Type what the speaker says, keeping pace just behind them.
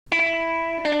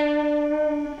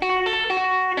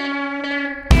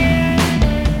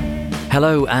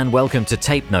Hello and welcome to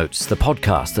Tape Notes, the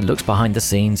podcast that looks behind the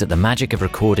scenes at the magic of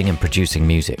recording and producing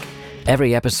music.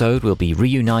 Every episode we'll be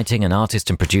reuniting an artist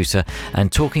and producer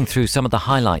and talking through some of the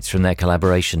highlights from their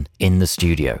collaboration in the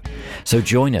studio. So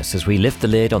join us as we lift the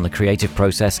lid on the creative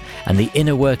process and the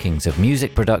inner workings of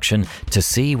music production to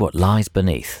see what lies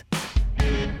beneath.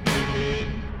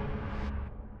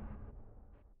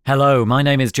 Hello, my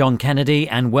name is John Kennedy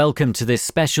and welcome to this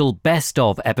special best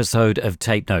of episode of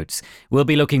Tape Notes. We'll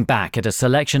be looking back at a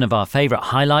selection of our favourite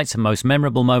highlights and most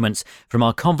memorable moments from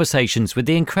our conversations with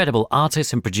the incredible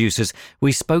artists and producers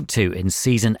we spoke to in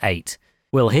Season 8.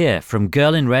 We'll hear from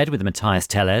Girl in Red with Matthias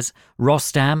Tellez,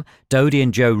 Rostam, Dodie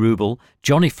and Joe Rubel,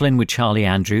 Johnny Flynn with Charlie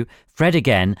Andrew, Fred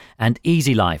Again and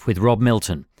Easy Life with Rob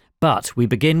Milton. But we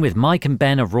begin with Mike and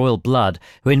Ben of Royal Blood,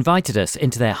 who invited us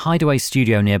into their hideaway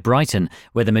studio near Brighton,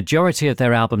 where the majority of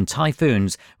their album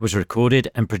Typhoons was recorded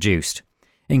and produced.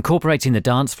 Incorporating the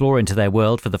dance floor into their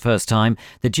world for the first time,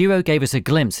 the duo gave us a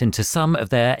glimpse into some of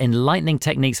their enlightening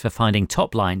techniques for finding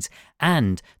top lines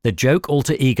and the joke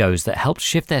alter egos that helped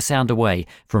shift their sound away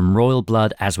from Royal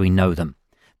Blood as we know them.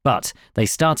 But they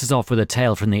start us off with a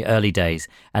tale from the early days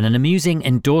and an amusing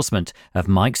endorsement of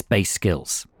Mike's bass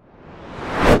skills.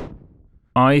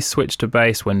 I switched to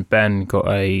bass when Ben got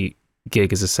a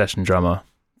gig as a session drummer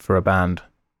for a band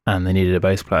and they needed a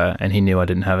bass player, and he knew I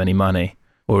didn't have any money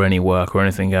or any work or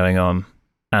anything going on,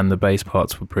 and the bass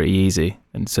parts were pretty easy,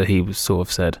 and so he was sort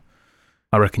of said,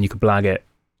 I reckon you could blag it,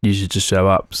 you should just show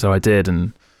up. So I did,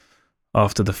 and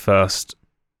after the first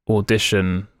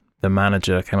audition the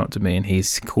manager came up to me and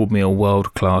he's called me a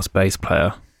world-class bass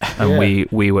player. And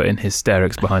we were in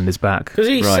hysterics behind his back. Because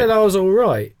he said I was all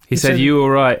right. He said you were all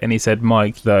right, and he said,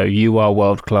 Mike, though, you are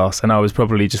world class. And I was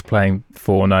probably just playing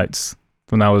 4 notes.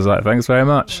 And I was like, thanks very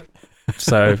much.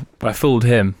 So I fooled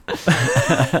him.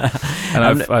 And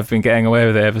I've been getting away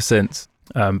with it ever since.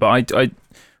 But I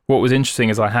what was interesting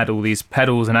is I had all these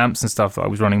pedals and amps and stuff that I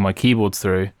was running my keyboards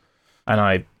through. And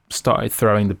I started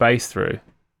throwing the bass through.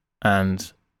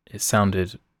 And it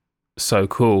sounded so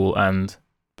cool. And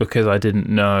because I didn't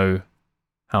know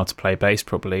how to play bass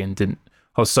properly I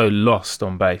was so lost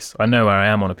on bass. I know where I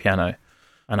am on a piano,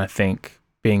 and I think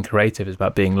being creative is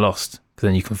about being lost, because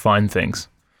then you can find things,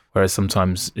 whereas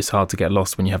sometimes it's hard to get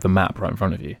lost when you have the map right in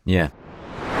front of you. Yeah.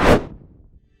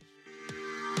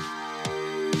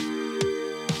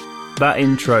 That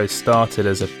intro started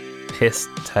as a piss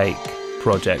take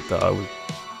project that I was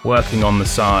working on the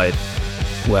side,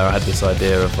 where I had this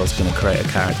idea of I was going to create a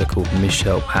character called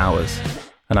Michelle Powers.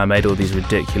 And I made all these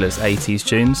ridiculous 80s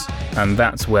tunes, and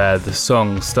that's where the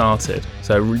song started.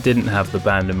 So I didn't have the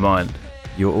band in mind.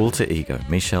 Your alter ego,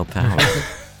 Michelle Powers.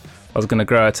 I was going to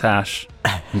grow a tash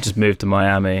and just move to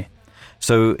Miami.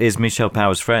 So is Michelle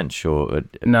Powers French or?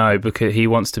 No, because he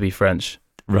wants to be French.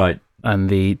 Right. And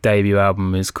the debut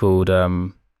album is called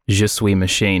Je suis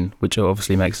Machine, which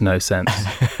obviously makes no sense.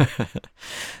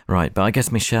 Right, but I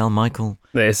guess Michelle, Michael.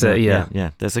 There's yeah,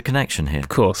 there's a connection here. Of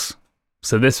course.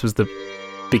 So this was the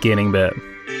beginning bit.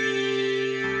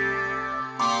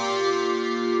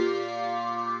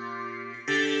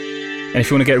 And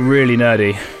if you want to get really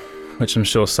nerdy, which I'm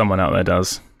sure someone out there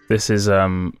does, this is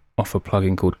off a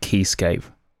plugin called Keyscape,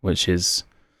 which is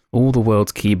all the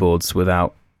world's keyboards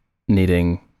without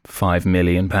needing £5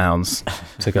 million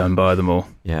to go and buy them all.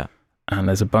 Yeah. And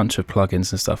there's a bunch of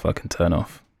plugins and stuff I can turn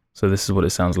off. So this is what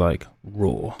it sounds like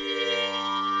raw.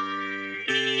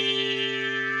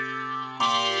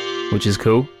 Which is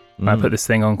cool. I put this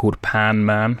thing on called Pan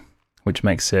Man, which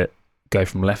makes it go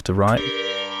from left to right.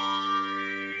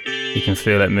 You can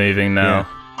feel it moving now.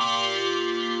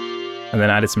 Yeah. And then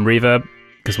I added some reverb,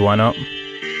 because why not?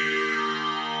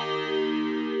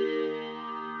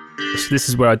 So this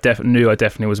is where I knew I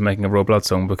definitely was making a Royal Blood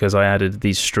song, because I added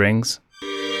these strings.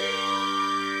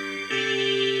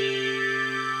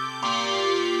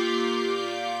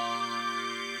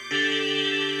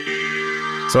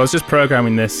 So I was just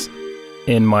programming this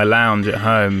in my lounge at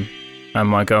home, and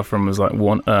my girlfriend was like,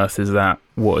 what on earth is that?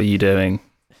 What are you doing?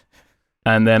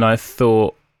 And then I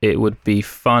thought it would be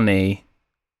funny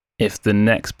if the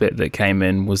next bit that came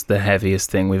in was the heaviest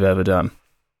thing we've ever done.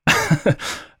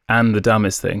 And the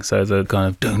dumbest thing. So the kind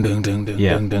of dung dung dung dung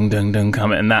dung dung dung dung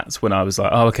coming, and that's when I was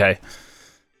like, oh, okay,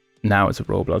 now it's a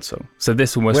Royal Blood song. So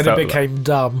this almost when felt it became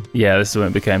dumb. Yeah, this is when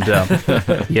it became dumb.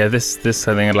 Yeah, this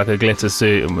thing had like a glitter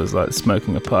suit and was like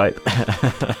smoking a pipe.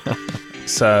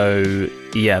 So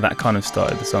yeah, that kind of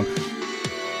started the song.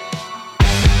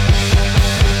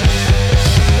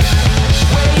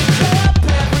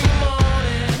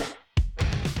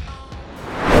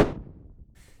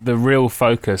 The real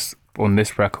focus on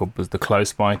this record was the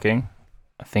close miking.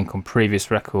 I think on previous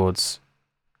records,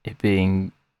 it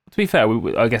being, to be fair,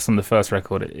 I guess on the first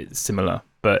record it's similar,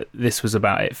 but this was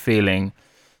about it feeling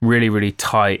really, really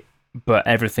tight, but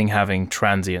everything having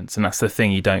transients, and that's the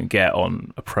thing you don't get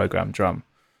on a programmed drum.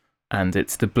 And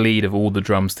it's the bleed of all the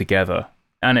drums together,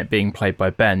 and it being played by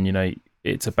Ben, you know,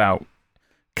 it's about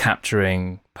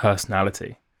capturing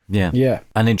personality. Yeah.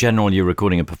 And in general, you're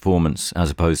recording a performance as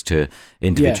opposed to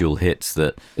individual hits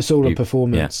that... It's all a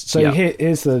performance. Yeah. So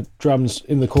here's the drums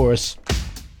in the chorus.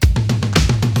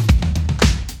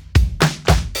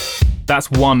 That's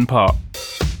one part.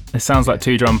 It sounds like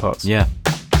two drum parts. Yeah.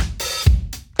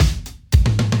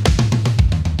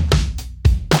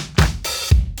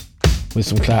 With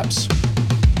some claps.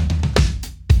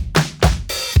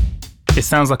 It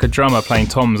sounds like a drummer playing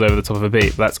toms over the top of a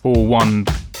beat. That's all one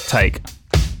take.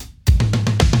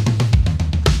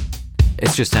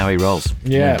 It's just how he rolls.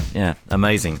 Yeah. Yeah.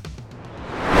 Amazing.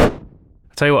 I'll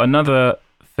tell you what, another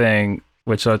thing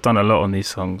which I've done a lot on these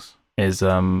songs is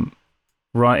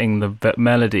writing the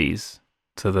melodies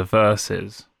to the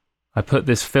verses. I put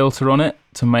this filter on it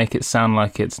to make it sound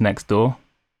like it's next door,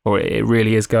 or it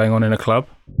really is going on in a club.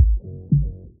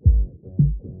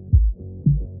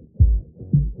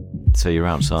 So you're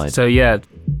outside. So yeah,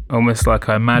 almost like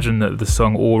I imagine that the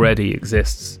song already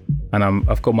exists, and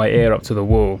I've got my ear up to the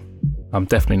wall. I'm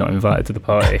definitely not invited to the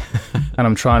party, and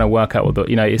I'm trying to work out what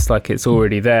it's like it's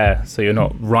already there. So you're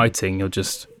not writing, you're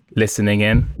just listening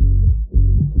in.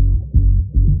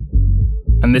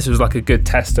 And this was like a good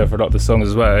tester for a lot of the songs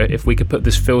as well. If we could put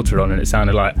this filter on and it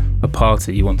sounded like a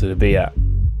party you wanted to be at.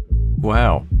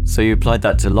 Wow. So you applied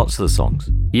that to lots of the songs?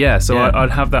 Yeah, so yeah.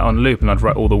 I'd have that on loop and I'd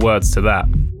write all the words to that.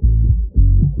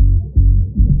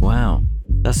 Wow.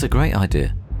 That's a great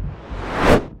idea.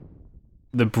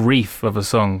 The brief of a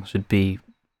song should be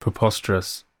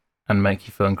preposterous and make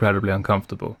you feel incredibly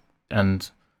uncomfortable. And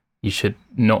you should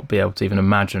not be able to even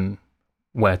imagine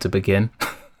where to begin.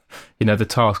 You know, the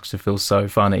task should feel so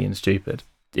funny and stupid.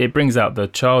 It brings out the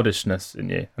childishness in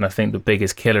you. And I think the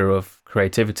biggest killer of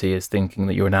creativity is thinking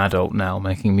that you're an adult now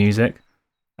making music.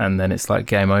 And then it's like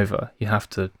game over. You have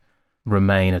to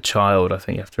remain a child. I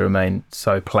think you have to remain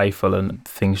so playful and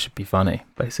things should be funny,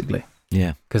 basically.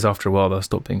 Yeah. Because after a while, they'll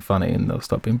stop being funny and they'll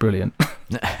stop being brilliant.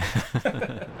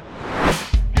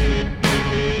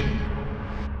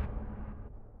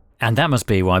 And that must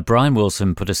be why Brian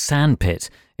Wilson put a sandpit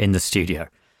in the studio.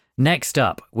 Next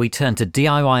up, we turn to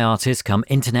DIY artist come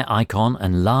internet icon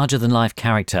and larger-than-life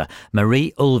character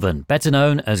Marie Ulven, better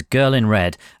known as Girl in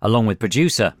Red, along with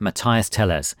producer Matthias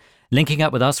Tellez. Linking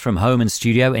up with us from home and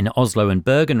studio in Oslo and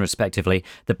Bergen, respectively,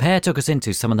 the pair took us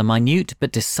into some of the minute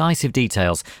but decisive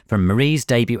details from Marie's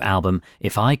debut album,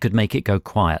 If I Could Make It Go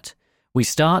Quiet. We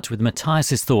start with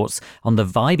Matthias's thoughts on the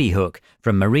vibey hook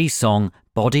from Marie's song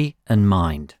Body and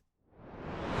Mind.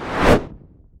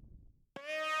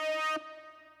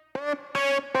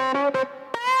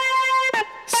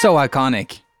 So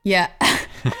iconic. Yeah.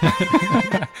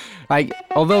 Like,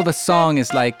 although the song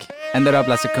is like ended up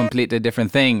as a completely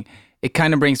different thing, it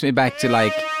kind of brings me back to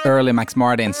like early Max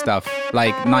Martin stuff,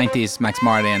 like 90s Max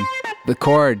Martin. The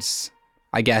chords,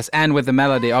 I guess, and with the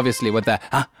melody, obviously, with the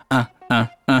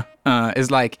is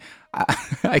like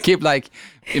I keep like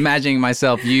imagining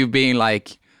myself you being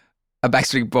like a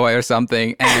Backstreet Boy or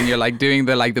something, and you're like doing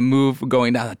the move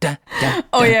going down.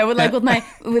 Oh yeah, with like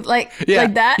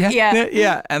like that.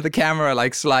 Yeah. And the camera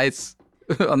like slides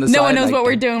on the side. No one knows like, what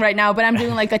we're doing right now, but I'm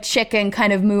doing like a chicken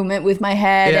kind of movement with my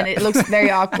head, and it looks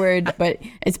very awkward. But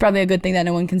it's probably a good thing that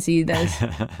no one can see this.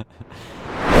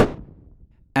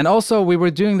 And also, we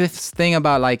were doing this thing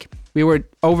about like we were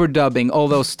overdubbing all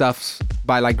those stuffs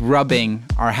by like rubbing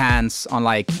our hands on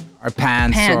like our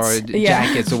pants. Or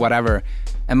jackets or whatever.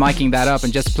 And miking that up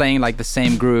and just playing like the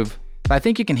same groove. But I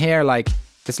think you can hear like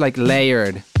it's like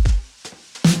layered.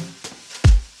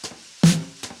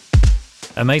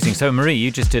 Amazing. So Marie, you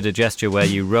just did a gesture where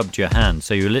you rubbed your hand.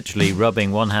 So you're literally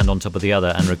rubbing one hand on top of the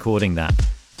other and recording that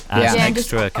as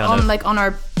extra just kind of like on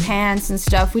our pants and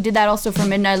stuff. We did that also for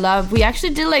Midnight Love. We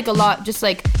actually did like a lot just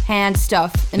like hand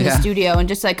stuff in the studio and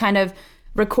just like kind of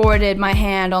recorded my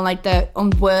hand on like on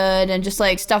wood and just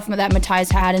like stuff that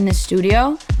Matthias had in his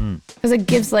studio because it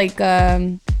gives like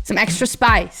some extra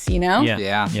spice, you know?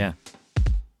 Yeah.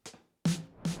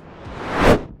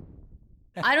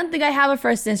 I don't think I have a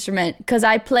first instrument because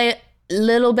I play a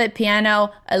little bit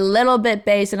piano, a little bit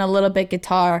bass, and a little bit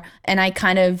guitar, and I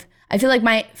feel like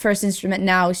my first instrument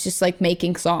now is just like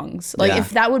making songs. Like if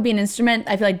that would be an instrument,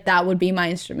 I feel like that would be my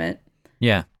instrument.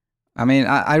 Yeah. I mean,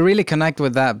 I really connect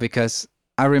with that because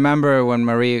I remember when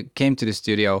Marie came to the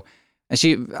studio and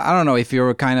I don't know if you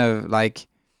were kind of like,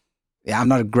 I'm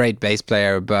not a great bass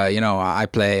player, but you know, I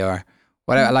play or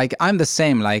Whatever, like I'm the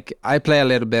same. Like I play a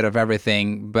little bit of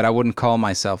everything, but I wouldn't call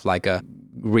myself like a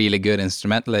really good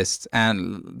instrumentalist.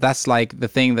 And that's like the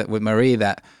thing that with Marie,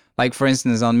 that like for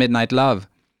instance on Midnight Love,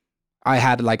 I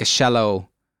had like a cello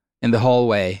in the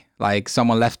hallway, like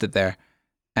someone left it there,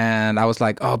 and I was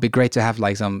like, oh, it'd be great to have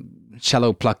like some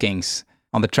cello pluckings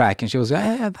on the track. And she was like,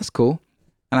 yeah, that's cool.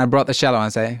 And I brought the cello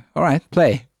and say, all right,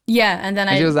 play. Yeah, and then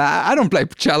She was like, I don't play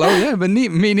cello. Yeah, but me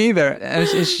neither. And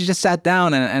she just sat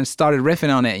down and started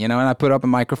riffing on it, and I put up a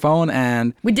microphone,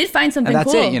 and we did find something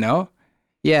that's cool. it,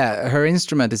 Yeah, her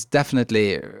instrument is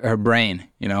definitely her brain,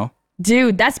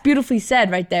 Dude, that's beautifully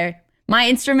said right there. My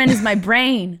instrument is my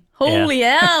brain. Holy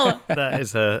hell. That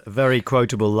is a very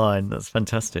quotable line. That's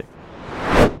fantastic.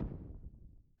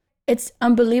 It's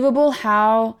unbelievable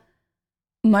how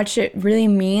much it really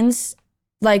means,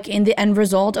 like in the end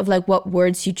result of like what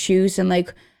words you choose and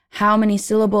like how many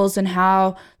syllables, and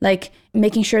how like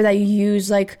making sure that you use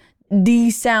like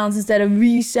these sounds instead of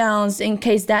these sounds in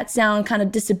case that sound kind of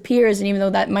disappears. And even though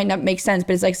that might not make sense,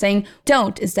 but it's like saying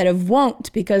don't instead of won't,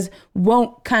 because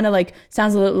won't kind of like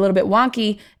sounds a little bit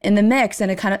wonky in the mix. And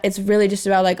it's really just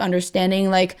about like understanding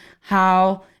like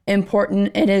how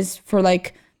important it is for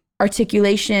like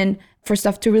articulation, for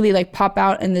stuff to really like pop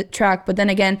out in the track, but then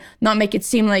again, not make it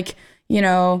seem like,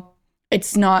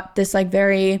 it's not this like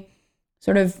very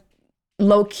sort of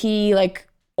low key, like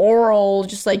oral,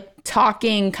 just like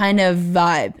talking kind of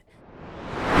vibe.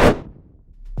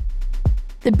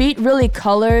 The beat really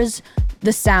colors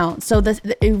the sound, so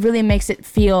it really makes it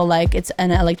feel like it's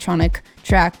an electronic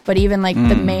track. But even like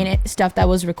the main stuff that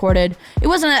was recorded, it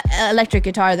wasn't an electric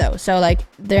guitar though, so like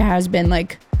there has been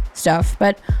like stuff,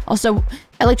 but also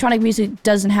electronic music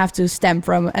doesn't have to stem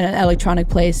from an electronic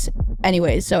place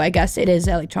anyways, so I guess it is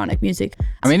electronic music.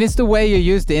 I mean, it's the way you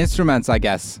use the instruments, I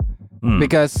guess.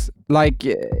 Because like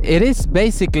it is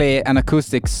basically an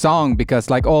acoustic song,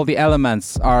 because like all the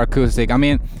elements are acoustic. I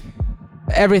mean,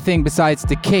 everything besides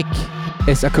the kick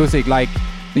is acoustic, like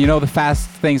the fast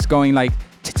things going like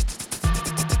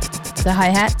The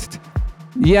hi-hat.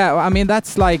 Yeah, I mean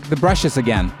that's like the brushes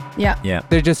again. Yeah.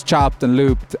 They're just chopped and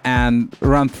looped and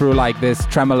run through like this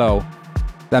tremolo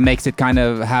that makes it kind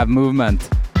of have movement.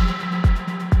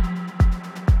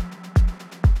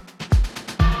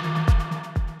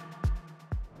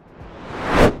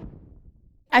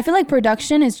 I feel like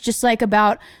production is just like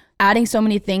about adding so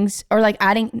many things, or like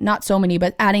adding, not so many,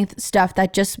 but adding stuff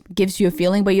that just gives you a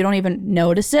feeling, but you don't even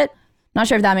notice it. Not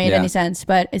sure if that made any sense,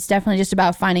 but it's definitely just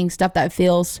about finding stuff that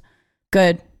feels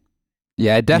good.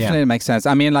 Yeah, it definitely makes sense.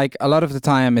 I mean, like a lot of the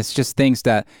time it's just things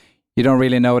that you don't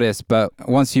really notice, but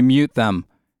once you mute them,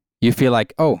 you feel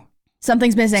like, oh,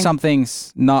 something's missing.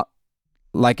 Something's not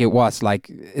like it was. Like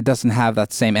it doesn't have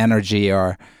that same energy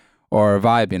or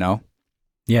vibe,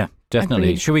 Yeah, definitely.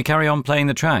 Agreed. Should we carry on playing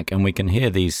the track and we can hear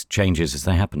these changes as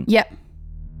they happen? Yep.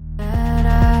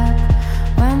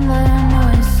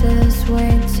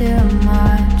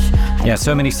 Yeah,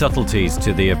 so many subtleties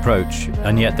to the approach,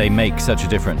 and yet they make such a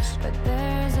difference.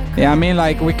 Yeah, I mean,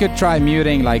 like we could try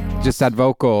muting like just that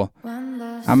vocal.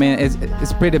 I mean,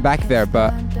 it's pretty back there,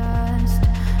 but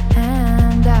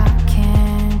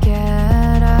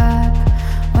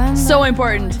So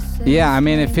important. yeah, I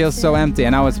mean, it feels so empty,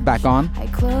 and now it's back on. I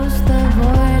close the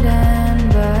void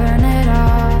and burn it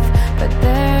off, but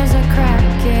there's a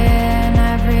crack in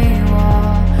every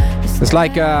wall. It's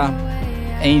like a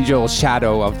angel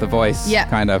shadow of the voice, Yeah.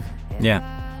 kind of. Yeah.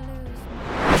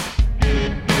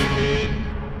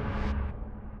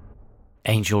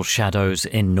 Angel Shadows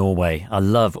in Norway. I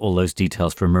love all those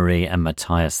details from Marie and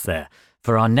Matthias there.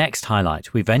 For our next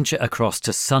highlight, we venture across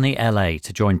to sunny LA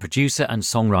to join producer and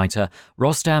songwriter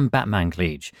Rostam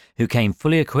Batmanglij, who came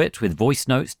fully equipped with voice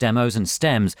notes, demos and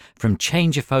stems from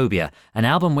Changeophobia, an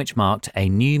album which marked a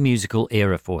new musical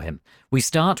era for him. We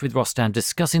start with Rostam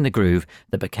discussing the groove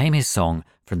that became his song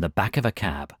From the Back of a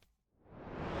Cab.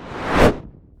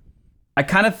 I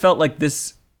kind of felt like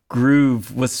this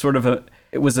groove was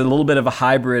it was a little bit of a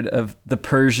hybrid of the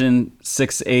Persian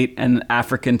 6/8 and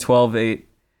African 12/8.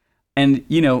 And,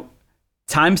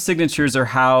 time signatures are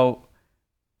how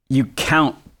you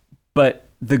count, but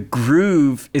the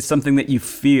groove is something that you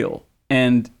feel.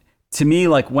 And to me,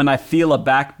 like when I feel a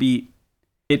backbeat,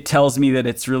 it tells me that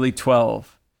it's really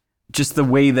 12, just the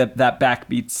way that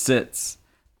backbeat sits.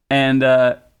 And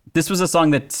this was a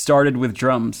song that started with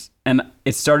drums, and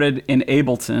it started in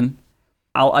Ableton.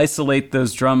 I'll isolate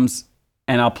those drums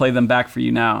and I'll play them back for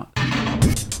you now.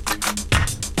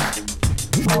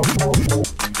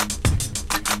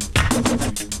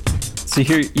 So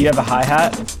here you have a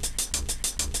hi-hat,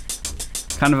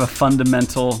 kind of a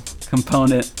fundamental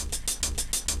component.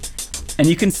 And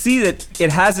you can see that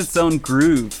it has its own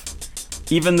groove,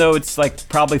 even though it's like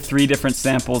probably 3 different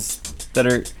samples that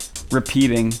are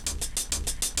repeating.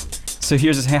 So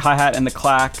here's a hi-hat and the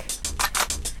clack,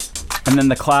 and then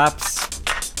the claps,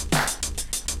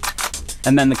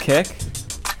 and then the kick.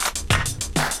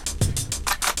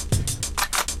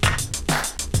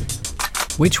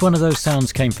 Which one of those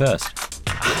sounds came first?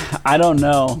 I don't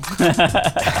know.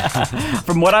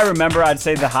 From what I remember, I'd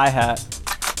say the hi-hat.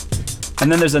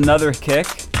 And then there's another kick.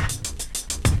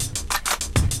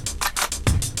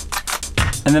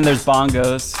 And then there's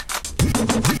bongos.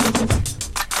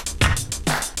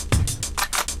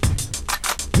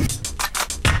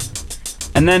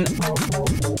 And then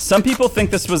some people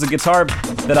think this was a guitar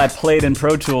that I played in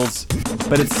Pro Tools,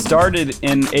 but it started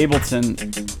in Ableton.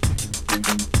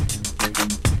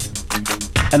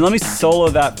 And let me solo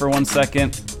that for 1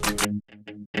 second.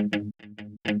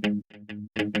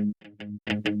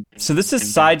 So this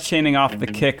is side chaining off the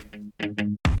kick.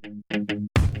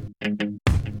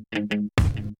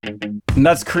 And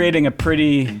that's creating a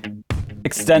pretty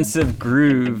extensive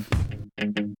groove.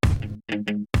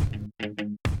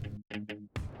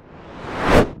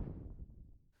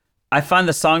 I find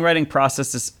the songwriting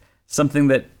process is something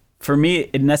that, for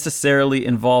me, it necessarily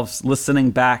involves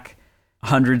listening back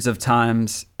hundreds of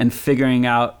times and figuring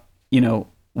out,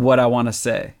 what I want to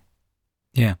say.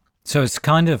 Yeah. So it's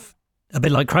kind of a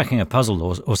bit like cracking a puzzle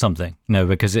or something,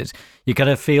 because you got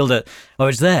to feel that,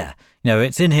 it's there.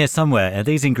 It's in here somewhere.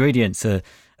 These ingredients are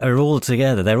all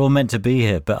together. They're all meant to be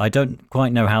here, but I don't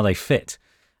quite know how they fit.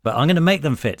 But I'm going to make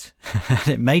them fit.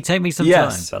 It may take me some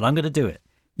time, but I'm going to do it.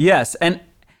 Yes. And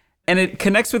it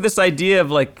connects with this idea of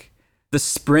like the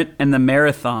sprint and the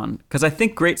marathon, because I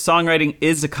think great songwriting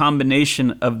is a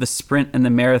combination of the sprint and the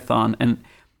marathon. And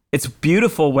it's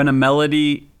beautiful when a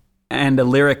melody and a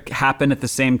lyric happen at the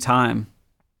same time.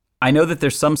 I know that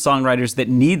there's some songwriters that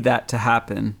need that to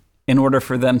happen in order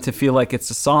for them to feel like it's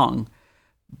a song.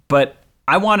 But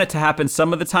I want it to happen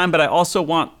some of the time, but I also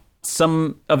want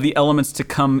some of the elements to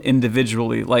come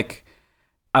individually. Like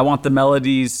I want the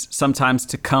melodies sometimes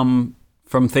to come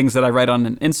from things that I write on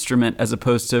an instrument as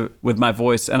opposed to with my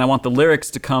voice. And I want the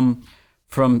lyrics to come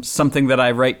from something that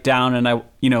I write down and I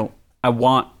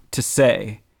want to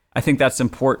say. I think that's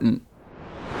important.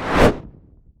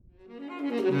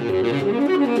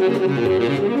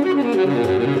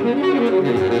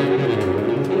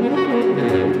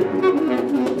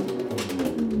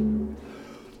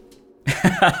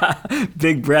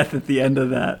 Big breath at the end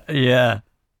of that. Yeah.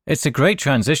 It's a great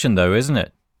transition though, isn't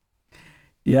it?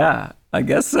 Yeah, I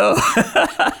guess so.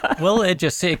 Well, it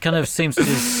kind of seems to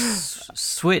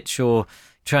switch or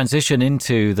transition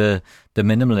into the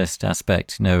minimalist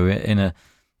aspect, in a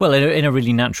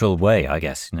really natural way, I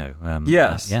guess.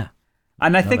 Yes. Yeah.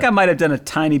 And I think I might have done a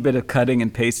tiny bit of cutting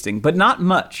and pasting, but not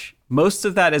much. Most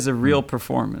of that is a real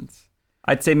performance.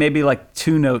 I'd say maybe like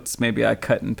 2 notes, maybe I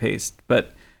cut and paste,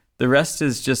 but the rest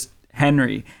is just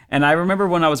Henry. And I remember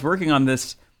when I was working on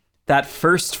this, that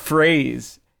first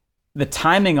phrase, the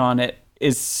timing on it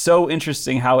is so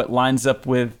interesting how it lines up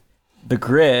with the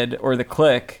grid or the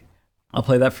click. I'll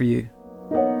play that for you.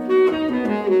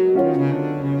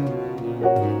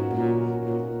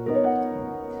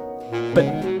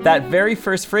 But that very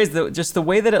first phrase, just the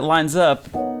way that it lines up,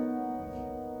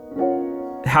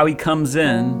 how he comes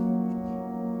in.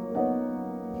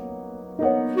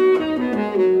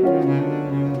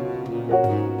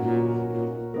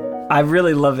 I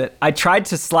really love it. I tried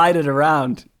to slide it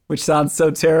around, which sounds so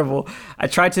terrible. I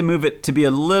tried to move it to be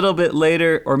a little bit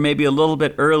later or maybe a little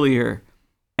bit earlier,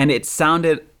 and it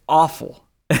sounded awful.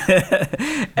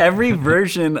 Every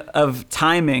version of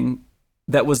timing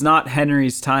that was not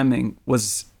Henry's timing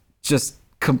was just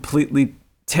completely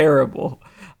terrible.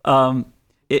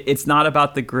 It's not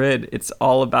about the grid. It's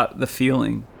all about the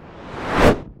feeling.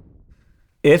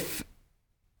 If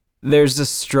there's a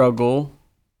struggle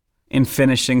in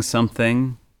finishing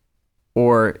something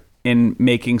or in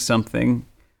making something,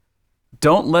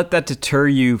 don't let that deter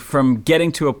you from getting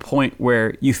to a point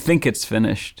where you think it's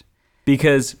finished.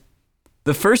 Because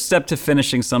the first step to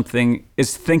finishing something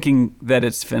is thinking that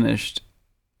it's finished.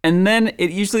 And then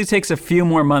it usually takes a few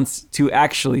more months to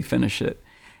actually finish it.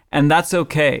 And that's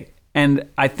okay. And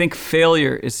I think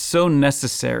failure is so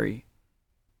necessary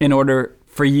in order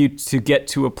for you to get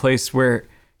to a place where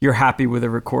you're happy with a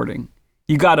recording.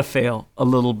 You gotta fail a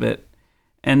little bit,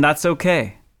 and that's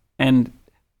okay. And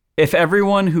if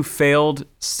everyone who failed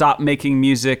stopped making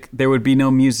music, there would be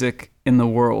no music in the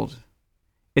world.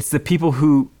 It's the people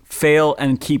who fail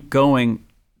and keep going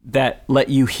that let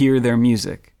you hear their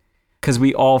music, because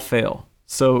we all fail.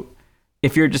 So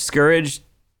if you're discouraged,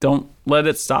 don't let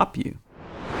it stop you.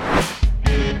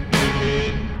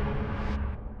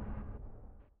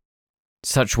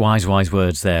 Such wise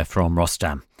words there from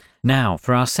Rostam. Now,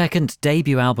 for our second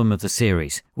debut album of the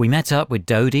series, we met up with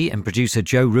Dodie and producer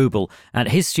Joe Rubel at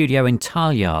his studio in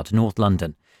Tileyard, North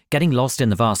London. Getting lost in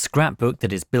the vast scrapbook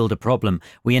that is Build a Problem,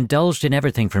 we indulged in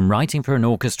everything from writing for an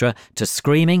orchestra to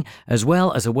screaming, as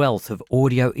well as a wealth of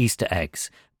audio Easter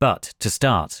eggs. But to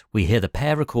start, we hear the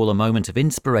pair recall a moment of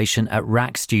inspiration at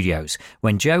Rack Studios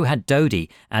when Joe had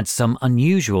Dodie add some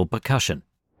unusual percussion.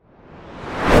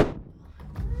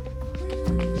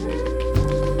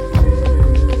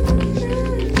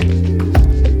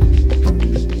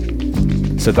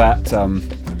 So that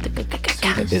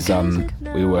is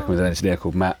we were working with an engineer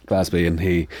called Matt Glasby,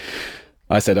 and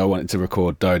I said I wanted to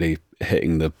record Dodie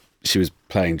hitting she was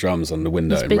playing drums on the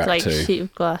window this in big Rack like 2. sheet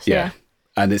of glass. Yeah.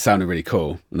 And it sounded really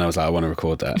cool, and I was like, I want to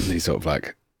record that, and he sort of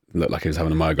like looked like he was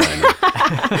having a migraine,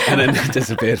 and then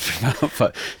disappeared for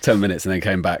about 10 minutes, and then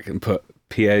came back and put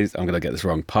PAs. I'm going to get this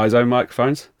wrong. Piezo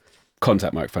microphones,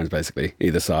 contact microphones, basically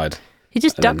either side. He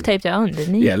just duct taped it on,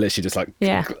 didn't he? Yeah, literally just and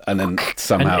then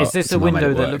somehow. And is this a somehow made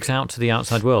window it that work. looks out to the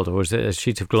outside world, or is it a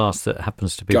sheet of glass that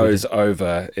happens to be Goes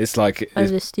over? It's like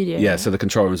over the studio. Yeah, so the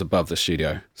control room's above the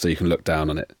studio, so you can look down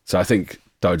on it. So I think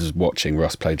Dodie was watching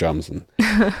Ross play drums and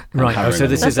right. Oh, so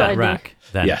this is That's at what I do. Rack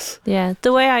then. Yes. Yeah,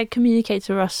 the way I communicate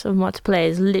to Russ on what to play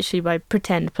is literally by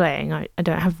pretend playing. I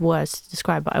don't have words to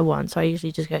describe what I want, so I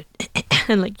usually just go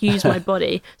and like use my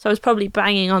body. So I was probably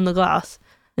banging on the glass,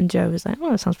 and Joe was like,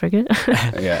 "Oh, that sounds pretty good."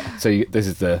 Yeah. So this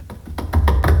is the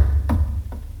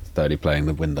Dodie playing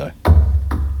the window,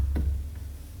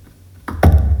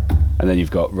 and then you've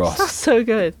got Ross. That's so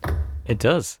good. It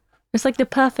does. It's like the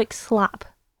perfect slap.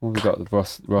 Well, we've got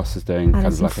Ross is doing Added kind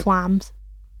of some like flams.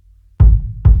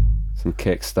 some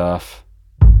kick stuff.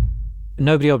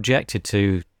 Nobody objected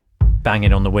to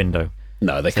banging on the window.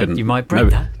 No, they So couldn't. you might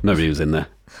break that. Nobody was in there.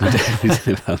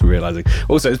 Without realizing.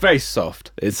 Also, it's very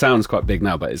soft. It sounds quite big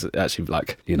now, but it's actually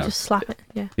like, Just slap it.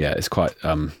 Yeah. Yeah, it's quite. It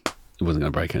wasn't going to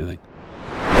break anything.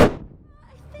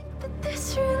 But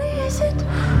this really isn't.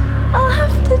 I'll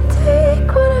have to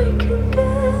take what I can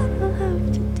get. I'll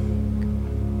have to take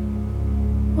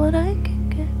what I can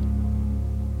get.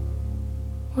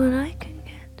 What I can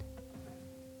get.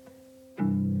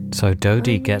 So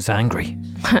Dodie gets angry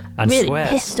and really swears.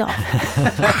 pissed off.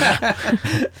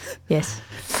 Yes.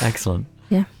 Excellent.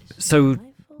 Yeah. So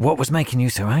what was making you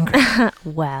so angry?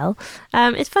 Well,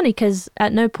 it's funny because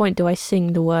at no point do I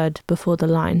sing the word before the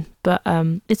line, but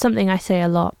it's something I say a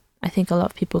lot. I think a lot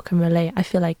of people can relate. I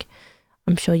feel like,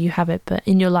 I'm sure you have it, but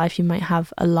in your life you might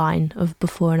have a line of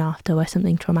before and after where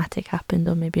something traumatic happened,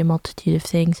 or maybe a multitude of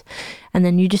things, and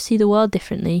then you just see the world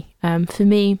differently. For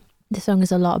me, this song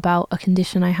is a lot about a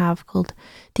condition I have called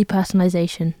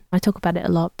depersonalization. I talk about it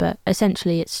a lot, but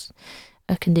essentially it's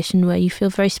a condition where you feel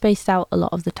very spaced out a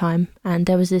lot of the time. And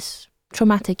there was this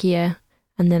traumatic year,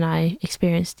 and then I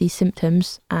experienced these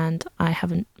symptoms, and I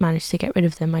haven't managed to get rid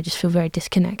of them. I just feel very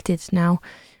disconnected now.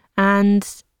 And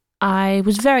I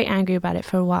was very angry about it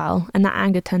for a while, and that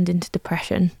anger turned into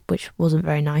depression, which wasn't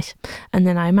very nice. And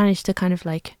then I managed to kind of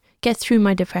like get through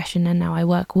my depression, and now I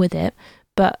work with it.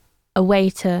 But a way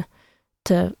to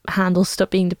handle stop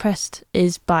being depressed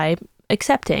is by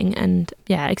accepting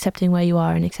where you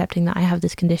are and accepting that I have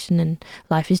this condition and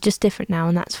life is just different now,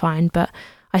 and that's fine. But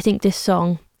I think this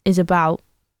song is about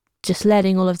just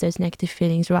letting all of those negative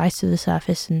feelings rise to the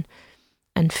surface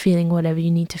and feeling whatever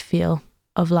you need to feel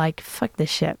of like, fuck this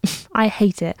shit. I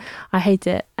hate it.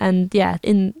 And yeah,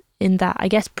 in that, I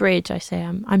guess, bridge, I say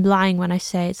I'm lying when I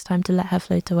say it's time to let her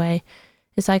float away.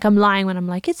 It's like I'm lying when I'm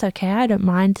like, it's okay, I don't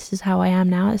mind, this is how I am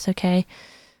now, it's okay.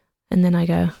 And then I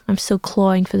go, I'm still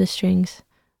clawing for the strings.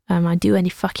 I do any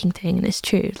fucking thing, and it's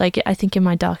true. Like, I think in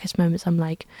my darkest moments, I'm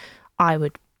like, I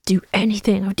would do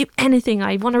anything.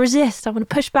 I want to resist. I want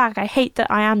to push back. I hate that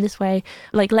I am this way.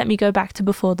 Like, let me go back to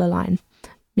before the line.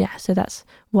 Yeah, so that's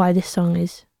why this song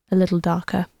is a little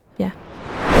darker. Yeah.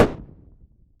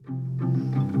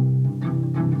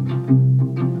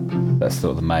 That's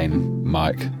sort of the main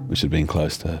mic, which had been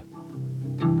close to her.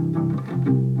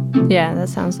 Yeah, that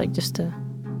sounds like just a...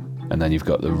 And then you've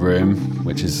got the room,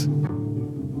 which is...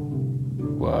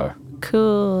 Whoa.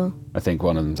 Cool. I think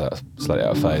one of them's slightly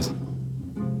out of phase.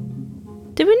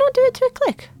 Did we not do it to a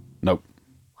click? Nope.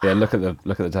 Yeah, look at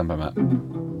the tempo map.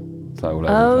 It's like all over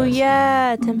the Oh, place.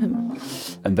 yeah, tempo.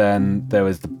 And then there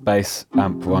was the bass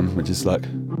amp one, which is like...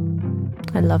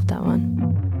 I love that one.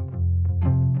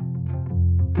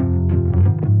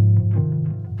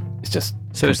 It's just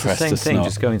So it's the compressed same to thing, snot.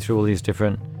 just going through all these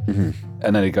different... Mm-hmm.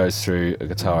 And then it goes through a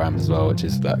guitar amp as well, which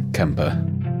is that Kemper.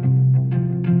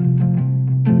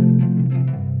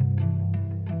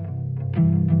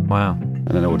 Wow. And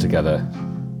then all together,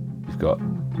 you've got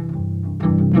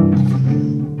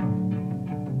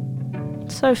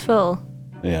So full.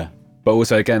 Yeah. But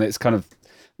also, again, it's kind of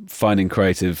finding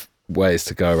creative ways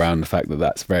to go around the fact that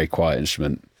that's a very quiet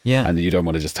instrument. Yeah. And you don't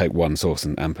want to just take one source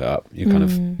and amp it up. You kind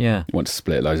of Yeah. want to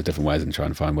split it loads of different ways and try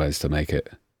and find ways to make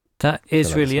it. That is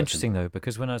like really a interesting, though,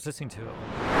 because when I was listening to it.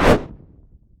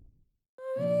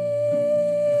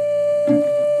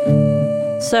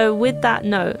 So with that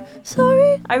note,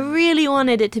 sorry, I really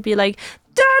wanted it to be like,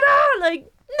 da-da, like,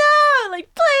 no,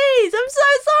 like, please, I'm so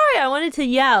sorry. I wanted to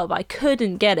yell, but I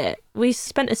couldn't get it. We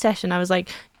spent a session, I was like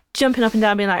jumping up and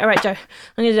down, being like, all right, Joe,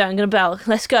 I'm going to do it, I'm going to bell,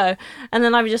 let's go. And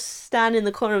then I would just stand in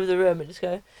the corner of the room and just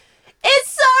go, it's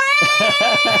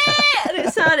sorry! And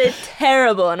it sounded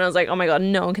terrible. And I was like, oh my God,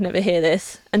 no one can ever hear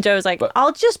this. And Joe was like,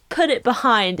 I'll just put it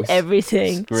behind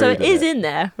everything. So it is in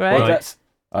there, right? Well, that's,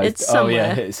 It's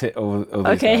somewhere. Oh, yeah, it's hit all these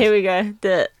Okay, guys. here we go.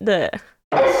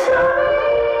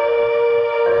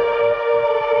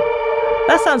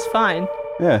 That sounds fine.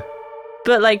 Yeah.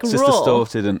 But like It's just raw.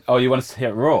 distorted and... Oh, you want us to hear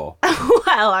it raw?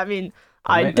 Well, I mean,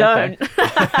 I mean, don't.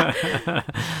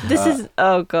 This is...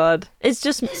 Oh, God. It's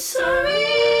just...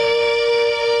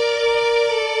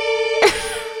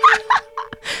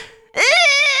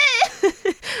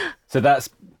 So that's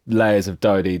layers of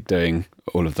Dodie doing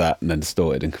all of that and then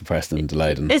distorted and compressed and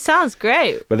delayed. And... It sounds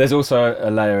great. But there's also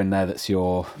a layer in there that's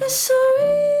your...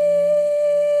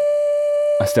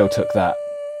 I still took that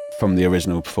from the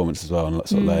original performance as well and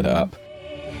sort of layered it up.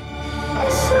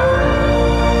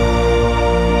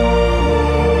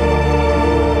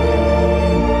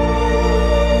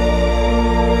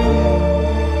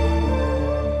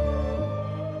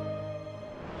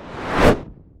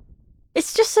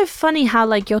 It's just so funny how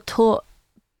like you're taught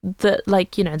that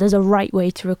like, you know, there's a right way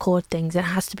to record things. It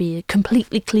has to be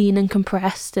completely clean and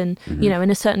compressed and, you know, in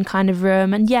a certain kind of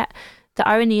room. And yet the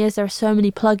irony is there are so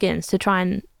many plugins to try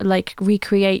and like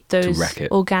recreate those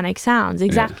organic sounds.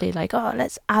 Exactly. Yeah. Like, oh,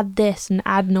 let's add this and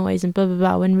add noise and blah, blah,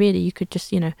 blah. When really you could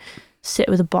just, you know, sit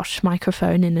with a Bosch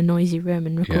microphone in a noisy room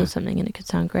and record something and it could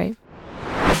sound great.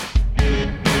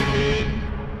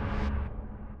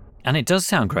 And it does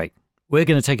sound great. We're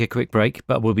going to take a quick break,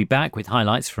 but we'll be back with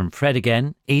highlights from Fred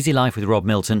Again, Easy Life with Rob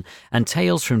Milton, and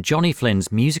tales from Johnny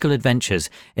Flynn's musical adventures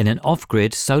in an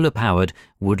off-grid, solar-powered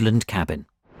woodland cabin.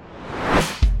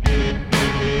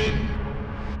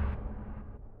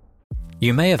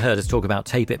 You may have heard us talk about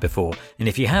Tape It before, and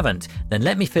if you haven't, then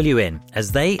let me fill you in,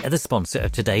 as they are the sponsor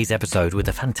of today's episode with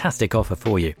a fantastic offer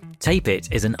for you. Tape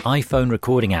It is an iPhone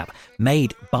recording app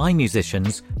made by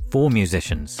musicians for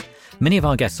musicians. Many of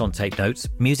our guests on Tape Notes,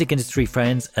 music industry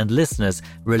friends and listeners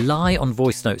rely on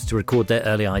voice notes to record their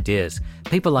early ideas.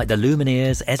 People like the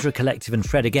Lumineers, Ezra Collective and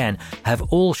Fred Again have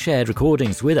all shared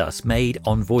recordings with us made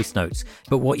on voice notes.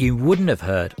 But what you wouldn't have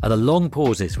heard are the long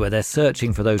pauses where they're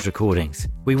searching for those recordings.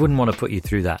 We wouldn't want to put you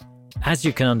through that. As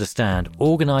you can understand,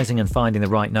 organising and finding the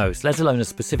right notes, let alone a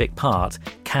specific part,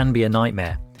 can be a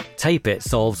nightmare. Tape It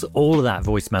solves all of that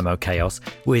voice memo chaos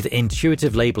with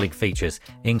intuitive labelling features,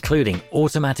 including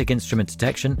automatic instrument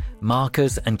detection,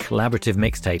 markers, and collaborative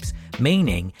mixtapes,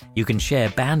 meaning you can share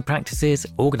band practices,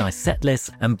 organise set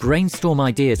lists, and brainstorm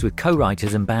ideas with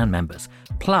co-writers and band members.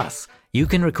 Plus, you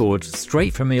can record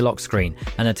straight from your lock screen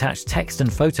and attach text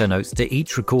and photo notes to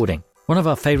each recording. One of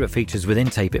our favourite features within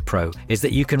Tape It Pro is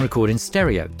that you can record in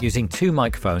stereo using 2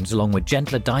 microphones along with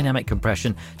gentler dynamic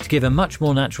compression to give a much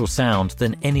more natural sound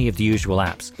than any of the usual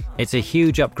apps. It's a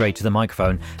huge upgrade to the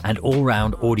microphone and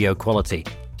all-round audio quality.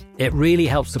 It really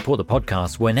helps support the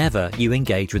podcast whenever you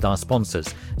engage with our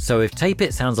sponsors. So if Tape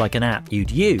It sounds like an app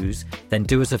you'd use, then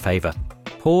do us a favour.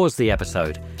 Pause the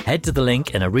episode, head to the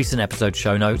link in a recent episode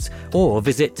show notes, or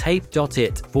visit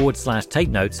tape.it/tape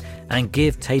notes and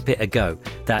give Tape It a go.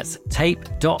 That's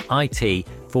tape.it/tape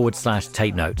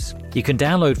notes. You can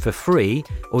download for free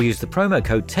or use the promo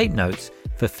code Tape Notes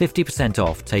for 50%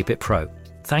 off Tape It Pro.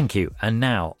 Thank you, and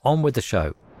now on with the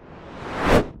show.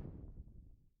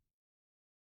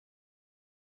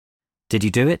 Did you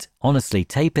do it? Honestly,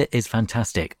 Tape It is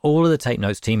fantastic. All of the Tape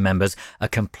Notes team members are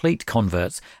complete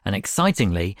converts, and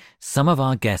excitingly, some of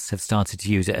our guests have started to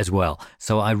use it as well,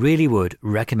 so I really would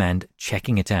recommend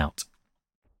checking it out.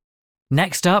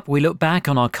 Next up, we look back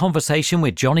on our conversation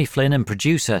with Johnny Flynn and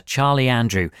producer Charlie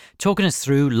Andrew, talking us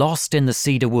through Lost in the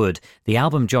Cedar Wood, the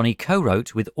album Johnny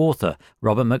co-wrote with author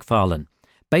Robert Macfarlane.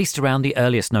 Based around the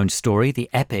earliest known story, the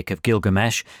Epic of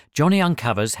Gilgamesh, Johnny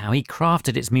uncovers how he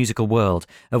crafted its musical world,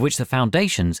 of which the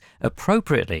foundations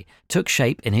appropriately took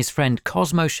shape in his friend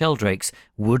Cosmo Sheldrake's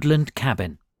woodland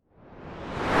cabin.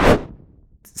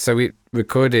 So we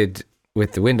recorded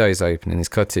with the windows open in his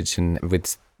cottage and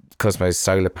with Cosmo's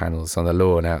solar panels on the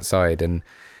lawn outside, and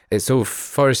it's all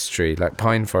forestry, like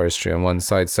pine forestry on one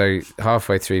side. So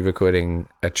halfway through recording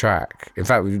a track, in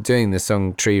fact, we were doing the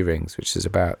song Tree Rings, which is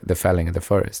about the felling of the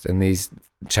forest, and these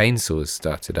chainsaws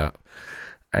started up,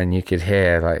 and you could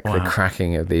hear like the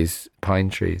cracking of these pine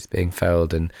trees being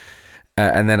felled, and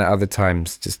then at other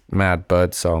times just mad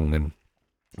bird song.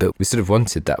 But we sort of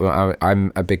wanted that.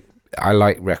 I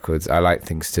like records. I like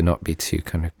things to not be too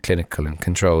kind of clinical and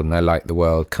controlled, and I like the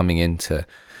world coming into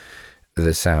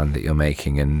the sound that you're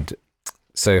making, and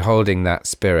so holding that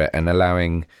spirit and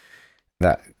allowing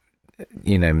that,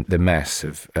 you know, the mess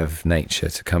of nature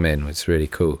to come in was really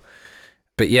cool.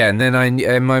 But yeah, and then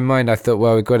in my mind I thought,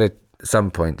 well, we've got to at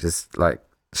some point just like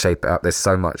shape it up. There's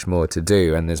so much more to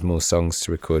do, and there's more songs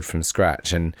to record from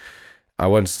scratch, and I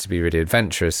wanted to be really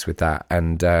adventurous with that,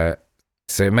 and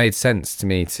so it made sense to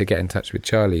me to get in touch with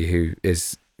Charlie, who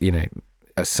is, you know,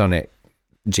 a sonic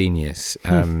genius,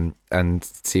 and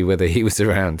see whether he was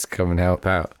around to come and help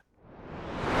out.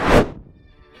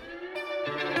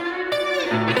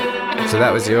 So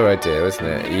that was your idea, wasn't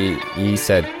it? You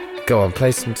said, go on,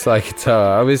 play some slide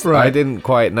guitar. I didn't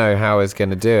quite know how I was going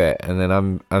to do it, and then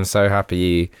I'm so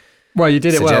happy you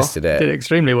did it well. Suggested it. Did it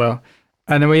extremely well.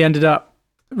 And then we ended up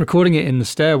recording it in the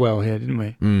stairwell here, didn't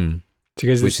we?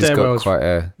 Because which the stairwell's has got quite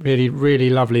a really, really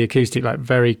lovely acoustic, like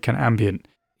very kind of ambient.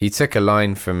 You took a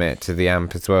line from it to the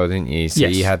amp as well, didn't you? So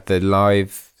yes. You had the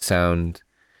live sound,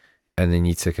 and then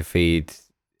you took a feed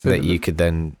that you could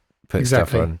then put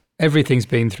stuff on. Everything's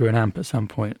been through an amp at some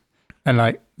point. And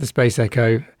like the Space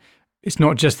Echo, it's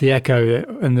not just the echo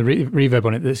and the reverb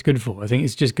on it that's good for. I think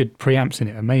it's just good preamps in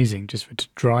it, amazing, just to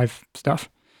drive stuff,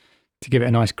 to give it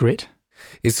a nice grit.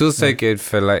 It's also good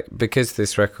for, like, because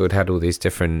this record had all these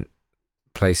different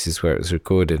places where it was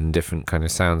recorded and different kind of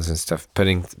sounds and stuff,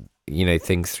 putting, you know,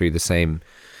 things through the same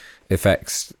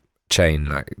effects chain,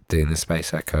 like doing the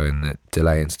Space Echo and the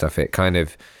delay and stuff. It kind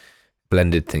of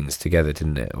blended things together,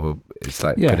 didn't it? Or it's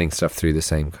like putting stuff through the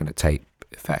same kind of tape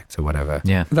effect or whatever.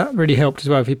 Yeah. That really helped as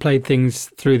well. If you played things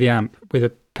through the amp with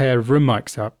a pair of room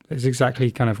mics up, it's exactly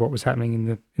kind of what was happening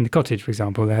in the cottage, for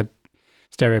example. They had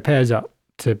stereo pairs up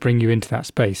to bring you into that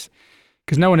space.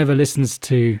 Because no one ever listens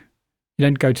to, you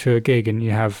don't go to a gig and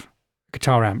you have a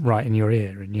guitar amp right in your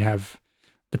ear and you have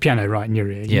the piano right in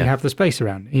your ear. You have the space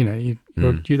around, you know,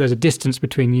 there's a distance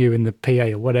between you and the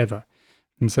PA or whatever.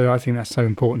 And so I think that's so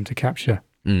important to capture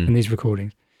in these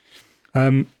recordings.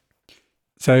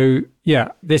 So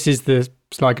yeah, this is the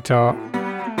slide guitar.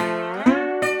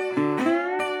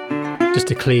 Just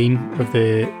a clean of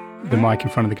the mic in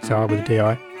front of the guitar with a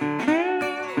DI.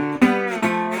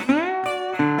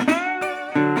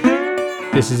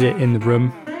 This is it in the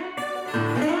room.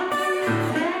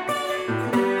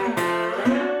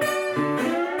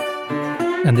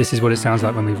 And this is what it sounds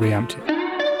like when we've reamped it.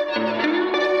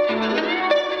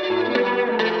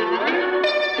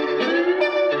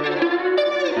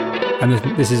 And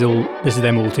this is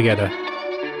them all together,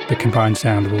 the combined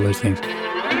sound of all those things.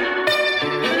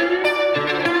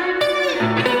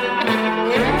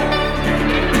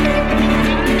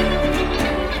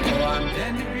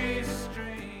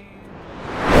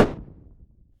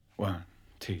 One,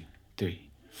 two, three,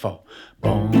 four.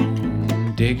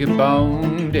 Bone digger,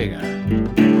 bone digger,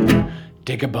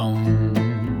 dig a bone.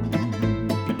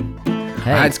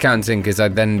 I had to count in because I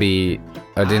didn't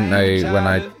know when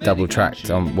I double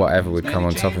tracked on whatever would come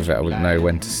on top of it, I wouldn't know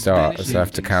when to start. So I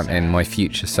have to count in my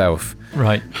future self.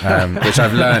 Right. Which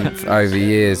I've learned over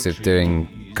years of doing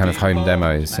kind of home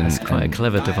demos. That's quite a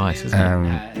clever device, isn't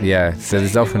it? Yeah, so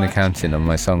there's often a counting on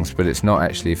my songs, but it's not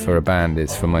actually for a band,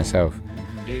 it's for myself.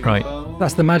 Right.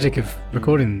 That's the magic of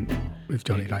recording with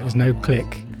Johnny. Like, there's no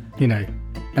click, you know.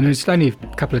 And it's only a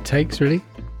couple of takes, really.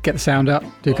 Get the sound up,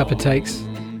 do a couple of takes,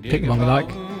 pick the one we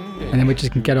like, and then we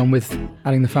just can get on with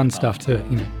adding the fun stuff to it,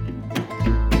 you know.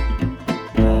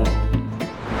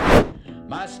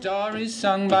 My story's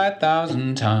sung by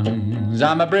 1,000 tongues.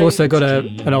 I'm a Also got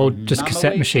an old just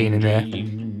cassette machine in there.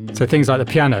 So things like the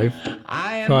piano.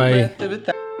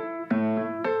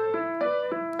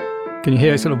 Can you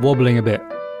hear it sort of wobbling a bit?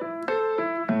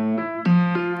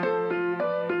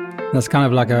 That's kind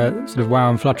of like a sort of wow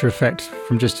and flutter effect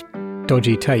from just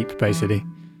dodgy tape, basically.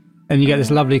 And you get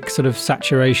this lovely sort of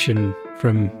saturation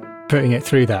from putting it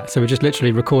through that. So we just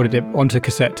literally recorded it onto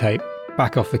cassette tape,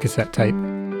 back off the cassette tape.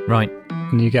 Right.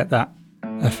 And you get that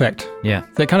effect. Yeah.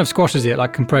 So it kind of squashes it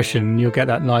like compression, and you'll get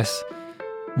that nice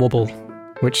wobble,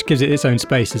 which gives it its own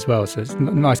space as well. So it's a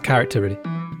nice character, really.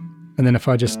 And then if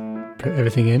I just put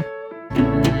everything in.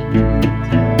 You're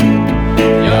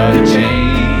the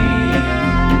change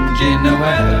in the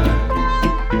weather.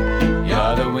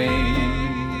 You're the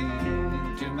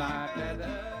wind to my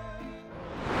feather.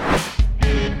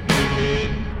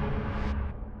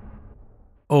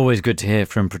 Always good to hear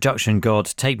from production god,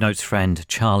 Tape Notes friend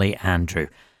Charlie Andrew.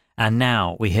 And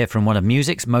now we hear from one of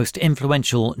music's most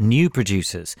influential new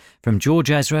producers. From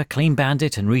George Ezra, Clean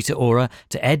Bandit and Rita Ora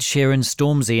to Ed Sheeran,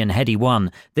 Stormzy and Headie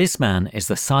One, this man is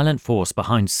the silent force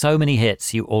behind so many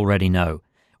hits you already know.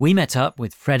 We met up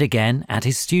with Fred again at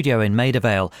his studio in Maida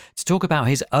Vale to talk about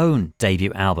his own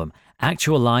debut album,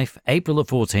 Actual Life, April the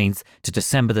 14th to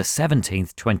December the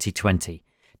 17th, 2020.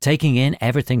 Taking in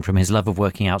everything from his love of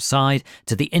working outside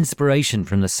to the inspiration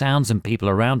from the sounds and people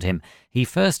around him, he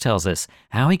first tells us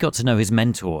how he got to know his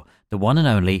mentor, the one and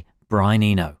only Brian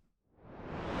Eno.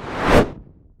 But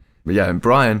yeah, and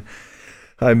Brian,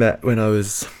 I met when I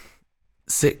was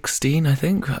 16, I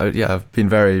think. I've been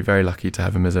very, very lucky to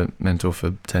have him as a mentor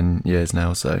for 10 years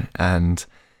now or so. And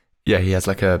yeah, he has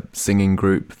like a singing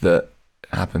group that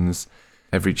happens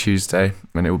every Tuesday,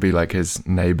 and it will be like his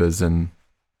neighbours and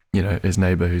his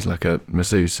neighbour who's like a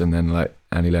masseuse, and then like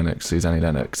Annie Lennox, who's Annie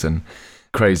Lennox, and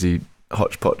crazy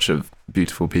hodgepodge of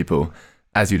beautiful people,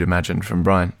 as you'd imagine from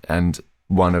Brian. And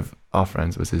one of our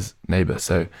friends was his neighbour,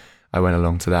 so I went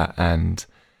along to that, and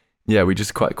yeah, we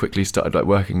just quite quickly started like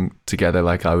working together.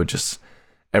 Like I would just,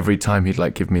 every time he'd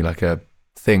like give me like a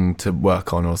thing to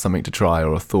work on or something to try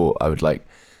or a thought, I would like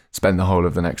spend the whole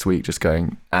of the next week just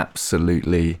going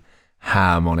absolutely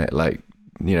ham on it, like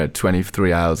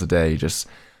 23 hours a day, just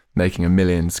making a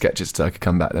million sketches so I could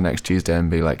come back the next Tuesday and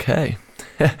be like, hey,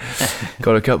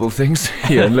 got a couple of things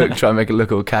here, and try and make it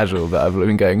look all casual, but I've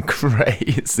been going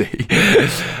crazy.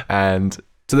 And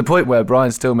to the point where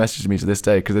Brian still messages me to this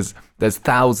day, because there's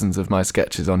thousands of my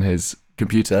sketches on his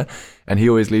computer, and he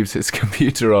always leaves his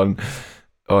computer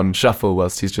on shuffle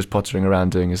whilst he's just pottering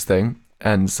around doing his thing.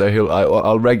 And so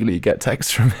I'll regularly get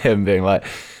texts from him being like,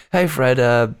 hey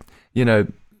Fred,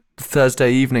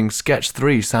 Thursday evening sketch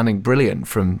 3 sounding brilliant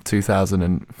from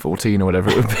 2014 or whatever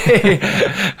it would be.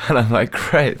 And I'm like,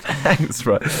 great, thanks,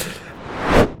 bro.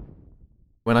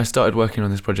 When I started working on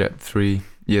this project 3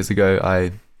 years ago,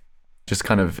 I just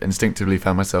kind of instinctively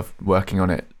found myself working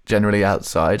on it generally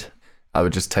outside. I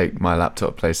would just take my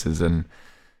laptop places and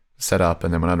set up,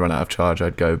 and then when I'd run out of charge,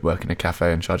 I'd go work in a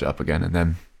cafe and charge it up again and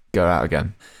then go out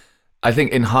again. I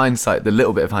think in hindsight, the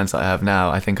little bit of hindsight I have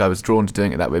now, I think I was drawn to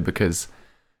doing it that way because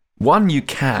one, you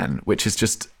can, which is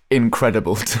just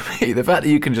incredible to me. The fact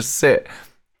that you can just sit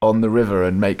on the river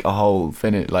and make a whole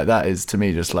finish like that is, to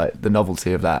me, just like the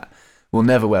novelty of that will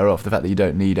never wear off. The fact that you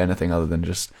don't need anything other than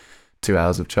just 2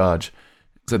 hours of charge.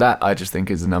 So that I just think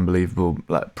is an unbelievable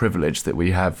privilege that we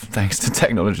have thanks to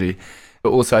technology. But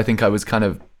also I think I was kind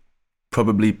of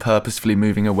probably purposefully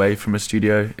moving away from a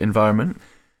studio environment.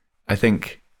 I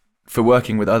think for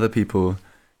working with other people,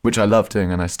 which I love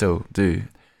doing and I still do,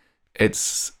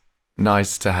 it's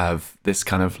nice to have this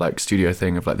kind of like studio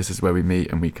thing of like, this is where we meet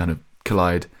and we kind of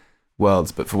collide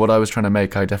worlds. But for what I was trying to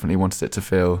make, I definitely wanted it to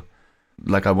feel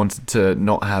like I wanted to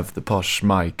not have the posh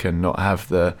mic and not have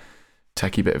the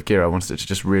techie bit of gear. I wanted it to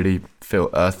just really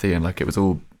feel earthy and like it was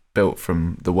all built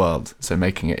from the world. So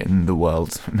making it in the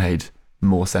world made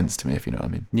more sense to me, if you know what I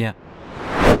mean. Yeah.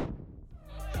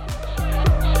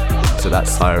 So that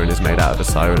siren is made out of a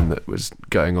siren that was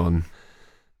going on.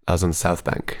 I was on South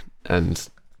Bank and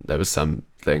there was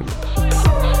something,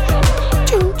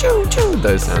 choo, choo, choo,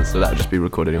 those sounds, so that would just be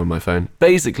recording on my phone.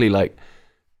 Basically, like,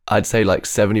 I'd say like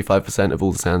 75% of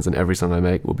all the sounds in every song I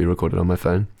make will be recorded on my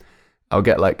phone. I'll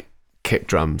get like kick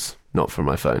drums, not from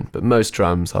my phone, but most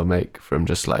drums I'll make from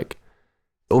just like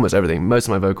almost everything. Most of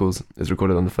my vocals is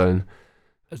recorded on the phone.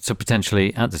 So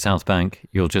potentially at the South Bank,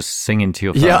 you'll just sing into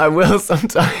your phone. Yeah, I will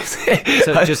sometimes.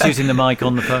 So just using the mic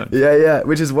on the phone. Yeah,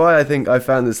 which is why I think I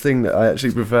found this thing that I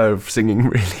actually prefer of singing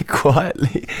really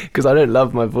quietly, because I don't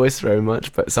love my voice very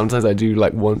much, but sometimes I do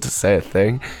like want to say a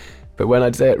thing. But when I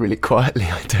say it really quietly,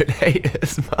 I don't hate it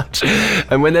as much.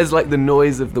 And when there's like the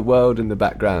noise of the world in the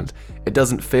background, it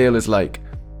doesn't feel as like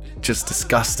just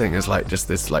disgusting as like just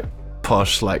this like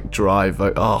posh, like dry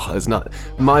voice. Oh, it's not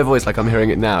my voice like I'm hearing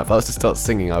it now. If I was to start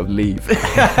singing, I would leave.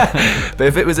 But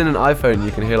if it was in an iPhone, you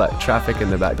can hear like traffic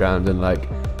in the background and like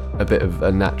a bit of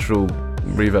a natural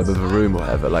reverb of a room or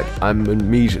whatever. Like I'm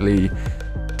immediately,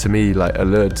 to me, like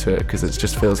allured to it because it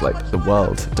just feels like the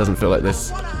world. It doesn't feel like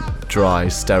this dry,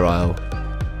 sterile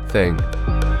thing.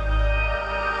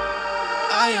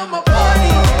 I am a party.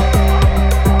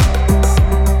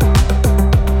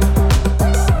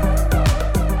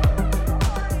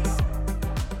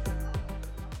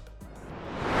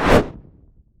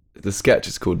 The sketch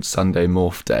is called Sunday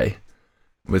Morph Day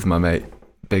with my mate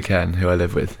Big Hen, who I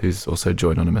live with, who's also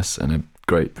Joy-Anonymous and a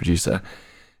great producer.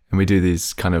 And we do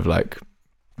these kind of like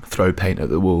throw paint at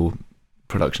the wall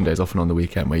production days, often on the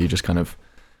weekend, where you just kind of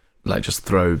like just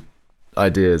throw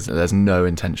ideas. There's no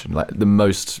intention. Like the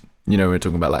most, we're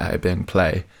talking about like how being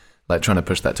play, like trying to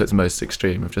push that to its most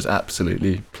extreme of just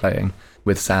absolutely playing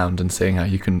with sound and seeing how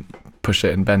you can push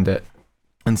it and bend it.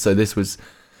 And so this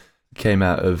came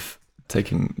out of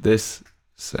taking this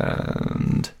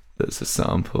sound that's a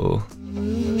sample.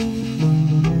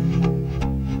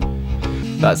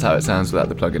 That's how it sounds without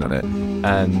the plugin on it.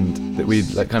 And that we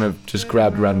like kind of just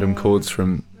grabbed random chords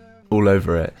from all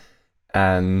over it.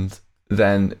 And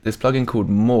then this plugin called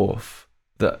Morph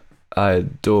that I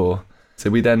adore. So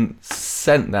we then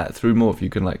sent that through Morph. You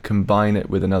can like combine it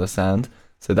with another sound.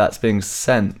 So that's being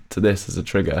sent to this as a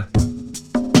trigger.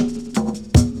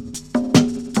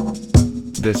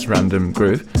 This random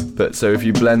groove. But so if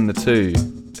you blend the two,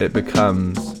 it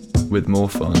becomes with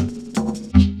Morph on.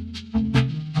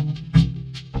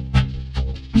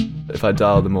 If I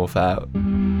dial the Morph out,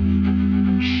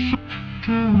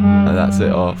 and that's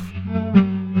it off,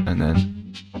 and then,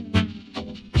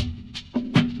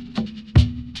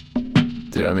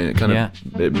 do you know what I mean? It kind of,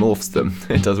 it morphs them.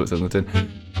 It does what it says on the tin.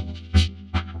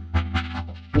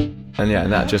 And yeah,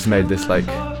 and that just made this like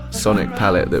sonic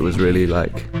palette that was really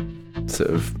like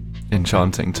sort of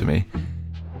enchanting to me.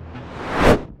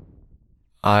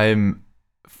 I'm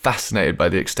fascinated by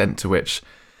the extent to which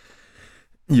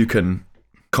you can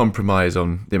compromise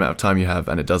on the amount of time you have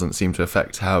and it doesn't seem to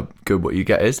affect how good what you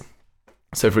get is.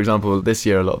 So for example, this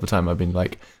year a lot of the time I've been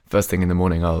like, first thing in the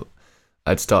morning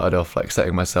I'd started off like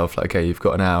setting myself like, okay, you've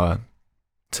got an hour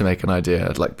to make an idea.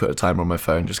 I'd like put a timer on my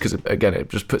phone just because again it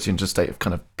just puts you into a state of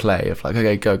kind of play of like,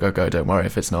 okay, go, don't worry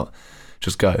if it's not,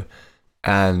 just go.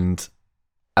 And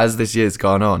as this year's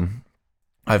gone on,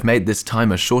 I've made this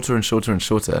timer shorter and shorter and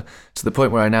shorter to the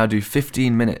point where I now do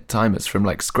 15-minute timers from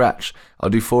like scratch.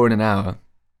 I'll do 4 in an hour.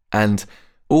 And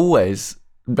always,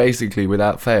 basically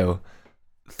without fail,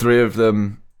 3 of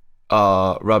them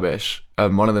are rubbish.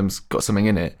 One of them's got something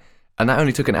in it. And that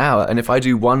only took an hour. And if I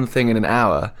do one thing in an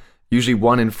hour, usually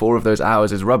 1 in 4 of those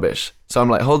hours is rubbish. So I'm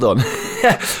like, hold on.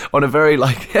 On a very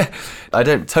like, I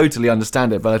don't totally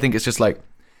understand it, but I think it's just like,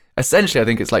 essentially I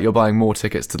think it's like you're buying more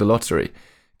tickets to the lottery.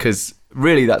 Because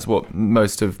really that's what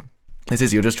most of this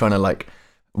is. You're just trying to like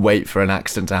wait for an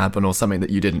accident to happen or something that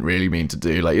you didn't really mean to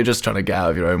do. Like you're just trying to get out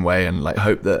of your own way and like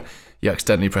hope that you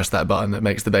accidentally press that button that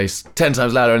makes the bass 10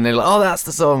 times louder and they're like, oh, that's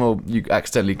the song, or you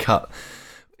accidentally cut.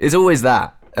 It's always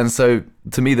that. And so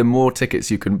to me, the more tickets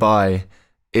you can buy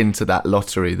into that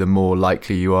lottery, the more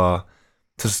likely you are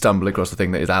to stumble across a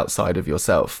thing that is outside of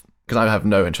yourself. Because I have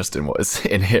no interest in what is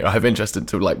in here. I have interest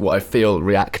into like what I feel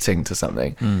reacting to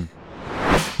something.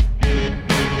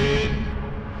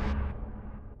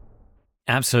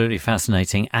 Absolutely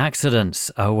fascinating.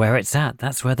 Accidents are where it's at.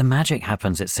 That's where the magic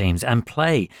happens, it seems. And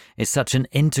play is such an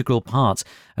integral part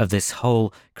of this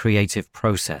whole creative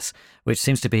process, which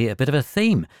seems to be a bit of a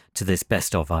theme to this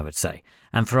best of, I would say.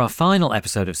 And for our final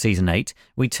episode of Season 8,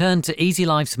 we turn to Easy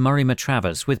Life's Murray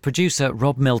Matravers with producer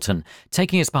Rob Milton,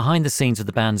 taking us behind the scenes of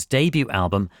the band's debut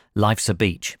album, Life's a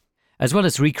Beach. As well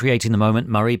as recreating the moment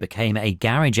Murray became a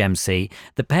garage MC,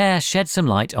 the pair shed some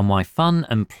light on why fun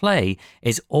and play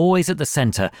is always at the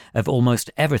centre of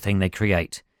almost everything they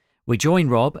create. We join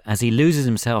Rob as he loses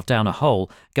himself down a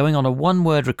hole, going on a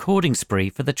one-word recording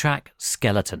spree for the track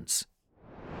Skeletons.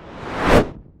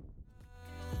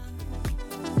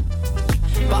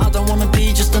 But I don't wanna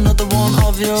be just another one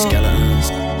of your skeletons.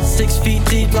 6 feet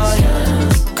deep like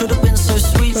could have been so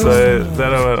sweet. So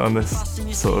then I went on this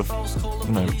sort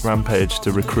of rampage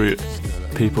to recruit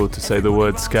people to say the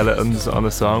word skeletons on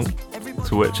a song,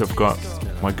 to which I've got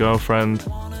my girlfriend,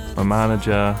 my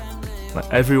manager, like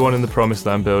everyone in the Promised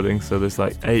Land building. So there's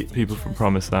like 8 people from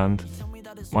Promised Land,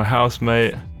 my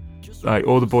housemate, like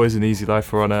all the boys in Easy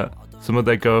Life were on it, some of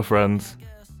their girlfriends.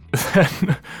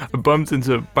 Then I bumped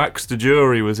into Baxter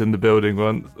Jury was in the building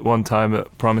one time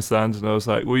at Promised Land, and I was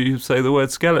like, will you say the word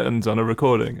skeletons on a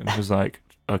recording? And he was like,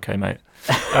 okay, mate.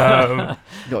 We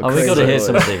got to hear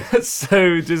something.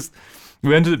 So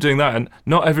we ended up doing that, and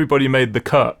not everybody made the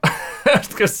cut.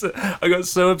 Because I got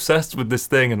so obsessed with this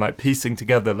thing and like piecing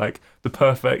together like the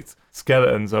perfect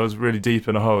skeletons. I was really deep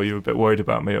in a hole. You were a bit worried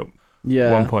about me at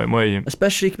one point, were you?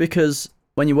 Especially because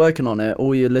when you're working on it,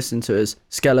 all you listen to is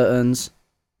skeletons,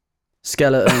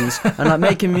 and like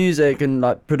making music and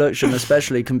like production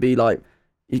especially can be like,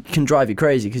 it can drive you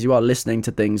crazy because you are listening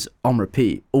to things on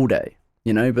repeat all day,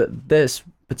 you know. But this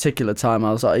particular time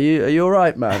I was like, are you all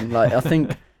right, man? Like I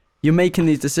think you're making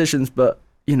these decisions, but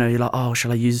you know, you're like, oh,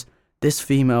 shall I use this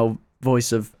female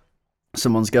voice of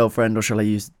someone's girlfriend or shall I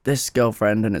use this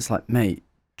girlfriend? And it's like, mate,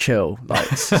 chill,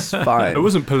 like it's fine. It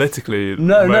wasn't politically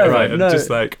no. Just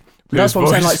like that's what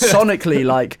I'm saying, like sonically,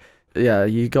 like yeah,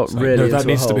 you got it's really like, no, that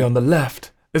needs to be on the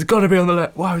left it's got to be on the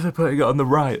left. Why was I putting it on the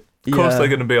right? Of course Yeah. they're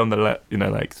going to be on the left, you know,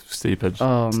 like stupid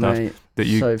Oh, stuff mate. that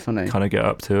you So funny. kind of get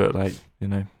up to at like, you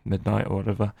know, midnight or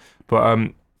whatever.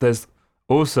 But there's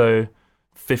also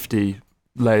 50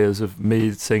 layers of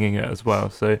me singing it as well.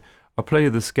 So I'll play you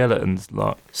the Skeletons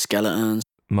lot. Skeletons.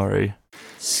 Murray.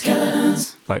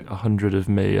 Skeletons. Like 100 of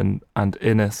me and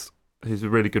Ines, who's a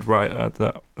really good writer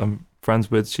that I'm friends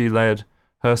with. She layered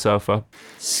herself up.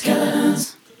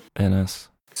 Skeletons. Ines.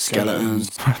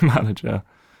 Skeletons. My manager.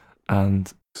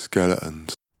 And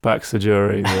Skeletons. Baxter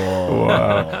Jury.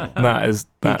 Wow. That's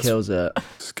He kills it.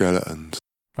 Skeletons.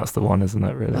 That's the one, isn't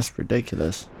it, really? That's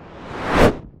ridiculous.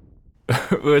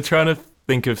 We're trying to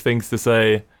think of things to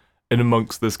say in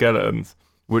amongst the Skeletons,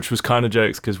 which was kind of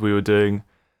jokes because we were doing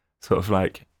sort of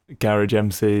like garage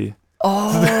MC.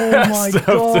 Oh my stuff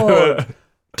to god. it.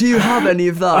 Do you have any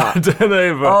of I that? don't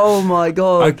know, but Oh my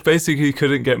god. I basically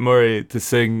couldn't get Murray to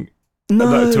sing, No.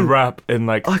 like, to rap in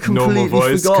like I normal completely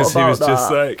voice forgot because he was about just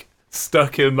that. like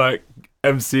stuck in like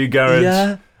MC garage.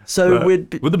 Yeah. So Like, we'd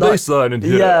be, with the like, bass line in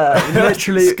here. Yeah,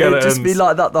 literally, it'd just be Skeletons.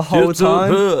 like that the whole Get up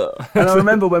time. here. And I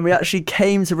remember when we actually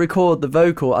came to record the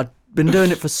vocal, I'd been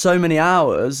doing it for so many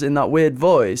hours in that weird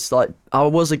voice. Like, I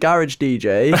was a garage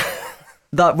DJ.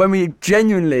 That when we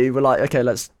genuinely were like, okay,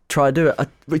 let's try to do it,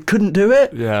 we couldn't do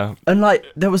it. Yeah. And like,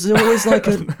 there was always like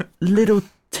a little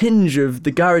tinge of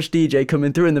the garage DJ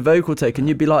coming through in the vocal take, and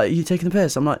you'd be like, are you taking the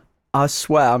piss? I'm like, I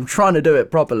swear, I'm trying to do it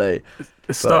properly.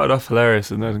 It started off hilarious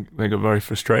and then they got very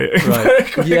frustrating. Right. very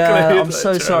quickly. Yeah, I'm Like,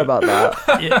 so sorry about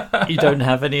that. You don't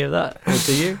have any of that, or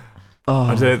do you? Oh.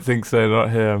 I don't think so,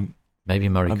 not here. Maybe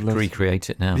Murray I'd could love to- recreate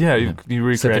it now. Yeah, you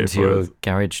recreate Slip it into for your us.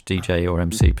 garage DJ or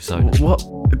MC persona. What?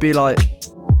 It'd be like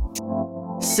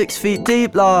 6 feet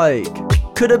deep, like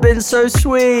could have been so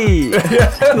sweet.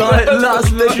 Like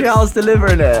that's literally how I was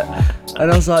delivering it,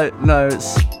 and I was like, no,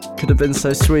 it's could have been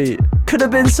so sweet. Could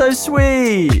have been so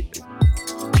sweet.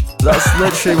 That's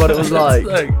literally what it was like.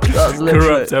 That's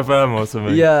literally Corrupt FM or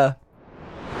something. Yeah.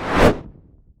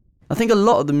 I think a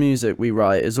lot of the music we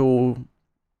write is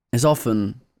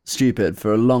often stupid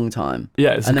for a long time.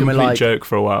 Yeah, it's and a then we're complete like, joke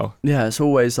for a while. Yeah, it's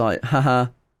always like, haha,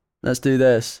 let's do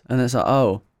this. And it's like,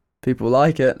 oh, people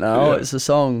like it now. Yeah. It's a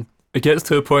song. It gets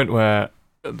to a point where,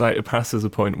 like, it passes a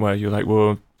point where you're like,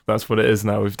 well, that's what it is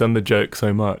now. We've done the joke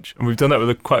so much. And we've done that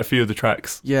with quite a few of the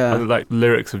tracks. Yeah. And, like,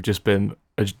 lyrics have just been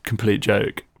a complete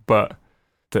joke, but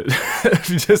that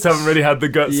you just haven't really had the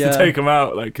guts Yeah. to take them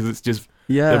out, like, because it's just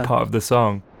Yeah. they're part of the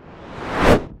song.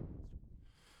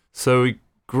 So we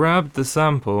grabbed the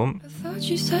sample Thought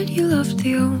you said you loved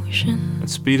the ocean and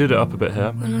speeded it up a bit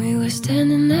here. when we were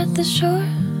standing at the shore.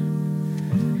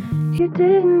 You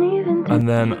didn't even And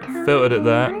then filtered it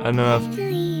there, and then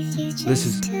this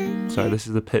is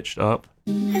the pitched up.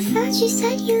 I thought you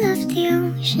said you loved the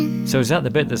ocean. So is that the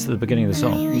bit that's at the beginning of the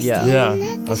song? Yeah.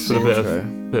 Yeah, that's put a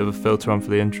bit of a filter on for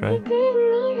the intro. Didn't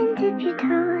even dip your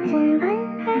toes in,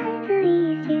 but I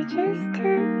believe you just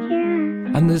took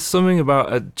your. And there's something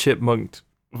about a chipmunked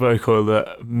vocal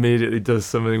that immediately does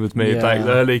something with me, Yeah. like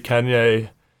the early Kanye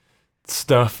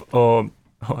stuff, or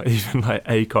even like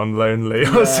Akon Lonely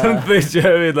or Yeah. something. Do you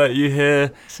know what I mean? Like you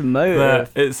hear It's a motive.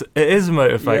 that it is a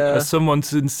motive, like Yeah. as someone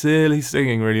sincerely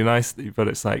singing really nicely, but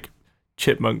it's like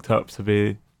chipmunked up to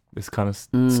be this kind of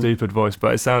stupid voice.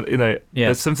 But it sounds,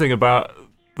 there's something about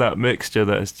that mixture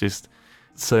that is just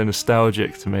so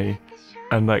nostalgic to me,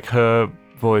 and like her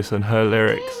voice and her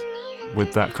lyrics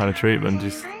with that kind of treatment,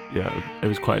 just it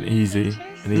was quite an easy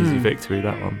victory,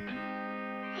 that one.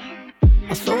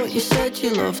 I thought you said you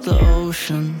loved the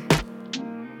ocean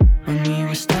when we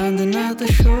were standing at the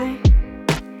shore.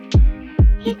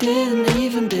 You didn't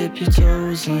even dip your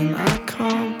toes in. I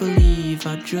can't believe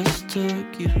I just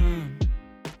took you home.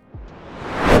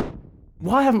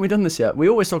 Why haven't we done this yet? We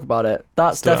always talk about it.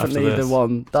 That's Do it after definitely the this.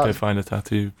 one. Go That, find a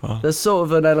tattoo bar. there's sort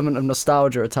of an element of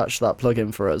nostalgia attached to that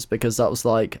plugin for us, because that was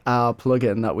like our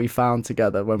plugin that we found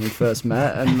together when we first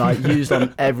met and like used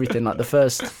on everything. Like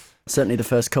certainly the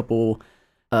first couple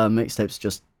mixtapes,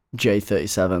 just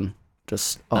J37.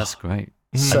 Just That's great.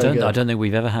 So good. I don't think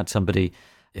we've ever had somebody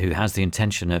who has the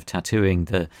intention of tattooing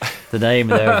the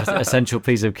name of their essential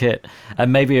piece of kit.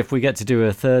 And maybe if we get to do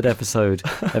a third episode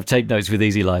of Tape Notes with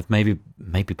Easy Life, maybe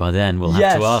by then we'll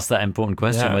have to ask that important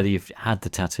question, whether you've had the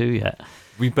tattoo yet.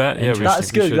 We bet, That's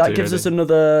good. That gives us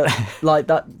another, like,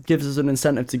 that gives us an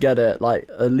incentive to get it, like,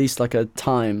 at least like a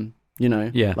time,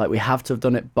 Yeah. Like, we have to have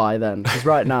done it by then. Because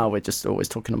right now we're just always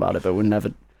talking about it, but we'll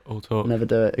never all talk. Never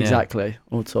do it. Yeah. Exactly.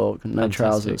 All talk, no Fantastic.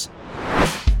 trousers.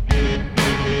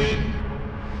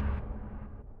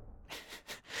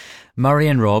 Murray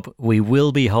and Rob, we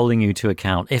will be holding you to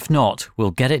account. If not,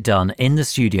 we'll get it done in the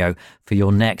studio for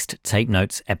your next Tape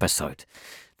Notes episode.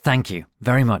 Thank you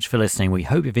very much for listening. We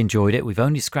hope you've enjoyed it. We've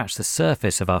only scratched the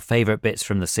surface of our favourite bits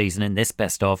from the season in this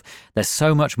best of. There's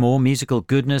so much more musical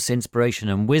goodness, inspiration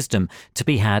and wisdom to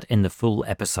be had in the full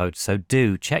episode, so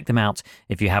do check them out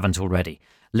if you haven't already.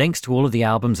 Links to all of the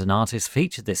albums and artists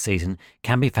featured this season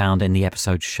can be found in the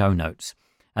episode's show notes.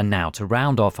 And now, to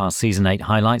round off our Season 8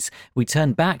 highlights, we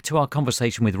turn back to our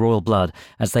conversation with Royal Blood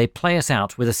as they play us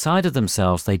out with a side of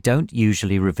themselves they don't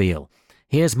usually reveal.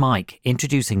 Here's Mike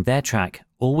introducing their track,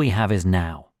 All We Have Is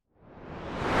Now.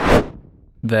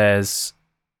 There's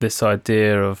this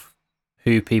idea of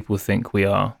who people think we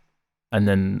are, and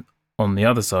then on the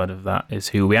other side of that is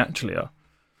who we actually are.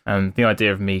 And the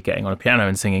idea of me getting on a piano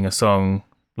and singing a song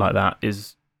like that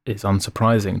is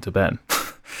unsurprising to Ben.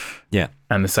 Yeah.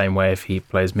 And the same way if he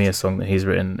plays me a song that he's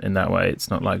written in that way, it's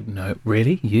not like, no,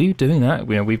 really? You doing that?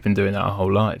 We've been doing that our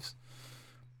whole lives.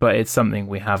 But it's something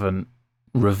we haven't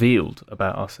revealed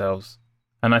about ourselves.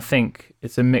 And I think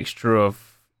it's a mixture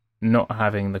of not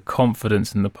having the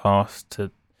confidence in the past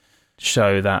to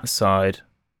show that side,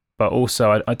 but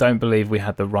also I don't believe we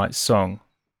had the right song.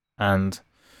 And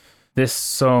this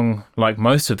song, like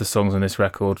most of the songs on this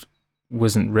record,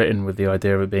 wasn't written with the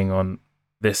idea of it being on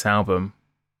this album,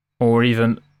 or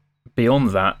even beyond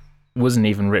that, wasn't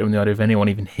even written with the idea of anyone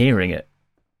even hearing it.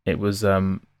 It was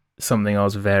something I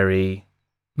was very,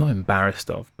 not embarrassed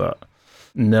of, but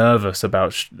nervous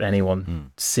about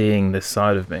anyone seeing this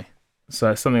side of me.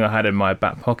 So it's something I had in my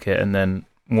back pocket, and then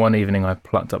one evening I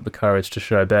plucked up the courage to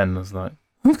show Ben. I was like,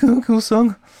 cool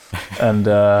song. and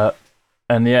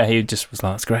yeah, he just was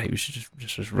like, that's great, we should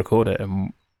just record it.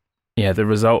 And yeah, the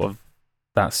result of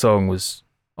that song was,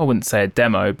 I wouldn't say a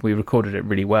demo, but we recorded it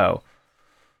really well.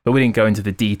 But we didn't go into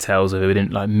the details of it, we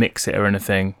didn't like mix it or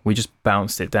anything. We just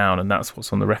bounced it down, and that's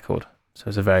what's on the record. So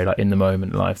it's a very like in the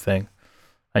moment live thing.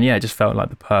 And yeah, it just felt like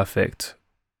the perfect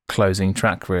closing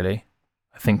track, really.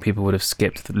 I think people would have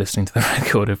skipped listening to the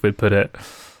record if we'd put it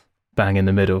bang in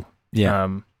the middle. Yeah.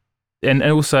 And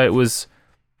also it was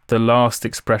the last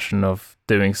expression of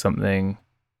doing something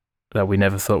that we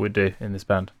never thought we'd do in this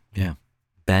band. Yeah.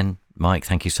 Ben, Mike,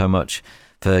 thank you so much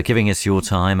for giving us your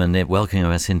time and welcoming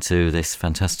us into this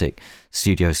fantastic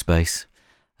studio space.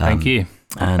 Thank you.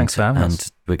 Thanks for having us.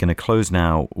 And we're going to close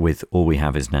now with All We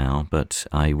Have Is Now, but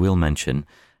I will mention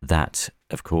that,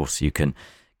 of course, you can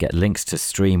get links to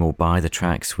stream or buy the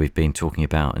tracks we've been talking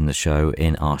about in the show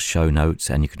in our show notes,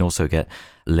 and you can also get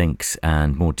links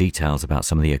and more details about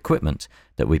some of the equipment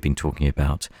that we've been talking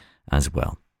about as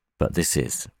well. But this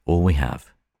is All We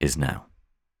Have Is Now.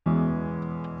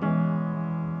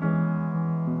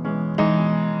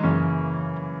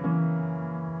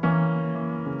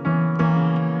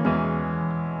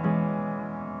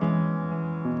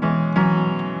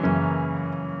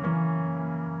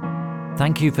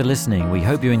 Thank you for listening. We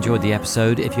hope you enjoyed the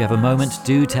episode. If you have a moment,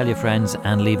 do tell your friends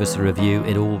and leave us a review.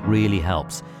 It all really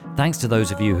helps. Thanks to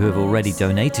those of you who have already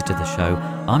donated to the show.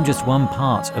 I'm just one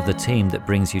part of the team that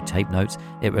brings you Tape Notes.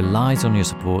 It relies on your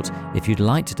support. If you'd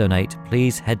like to donate,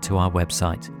 please head to our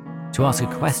website. To ask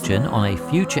a question on a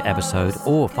future episode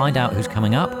or find out who's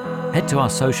coming up, head to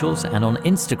our socials, and on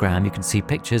Instagram you can see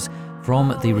pictures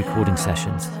from the recording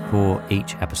sessions for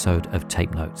each episode of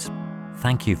Tape Notes.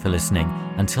 Thank you for listening.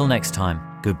 Until next time,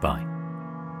 goodbye.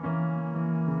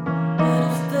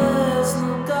 If there's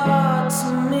no God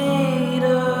to meet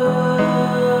us,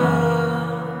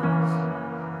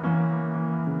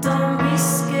 don't be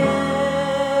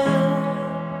scared.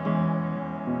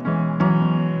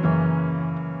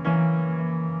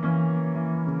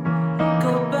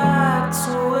 Go back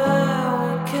to where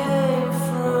we came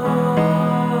from.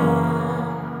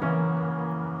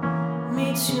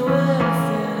 Meet you where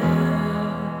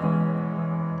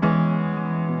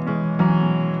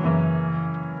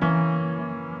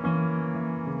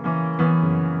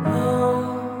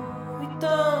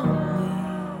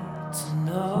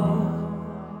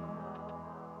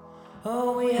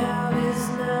all we have is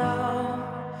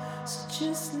now, so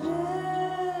just live.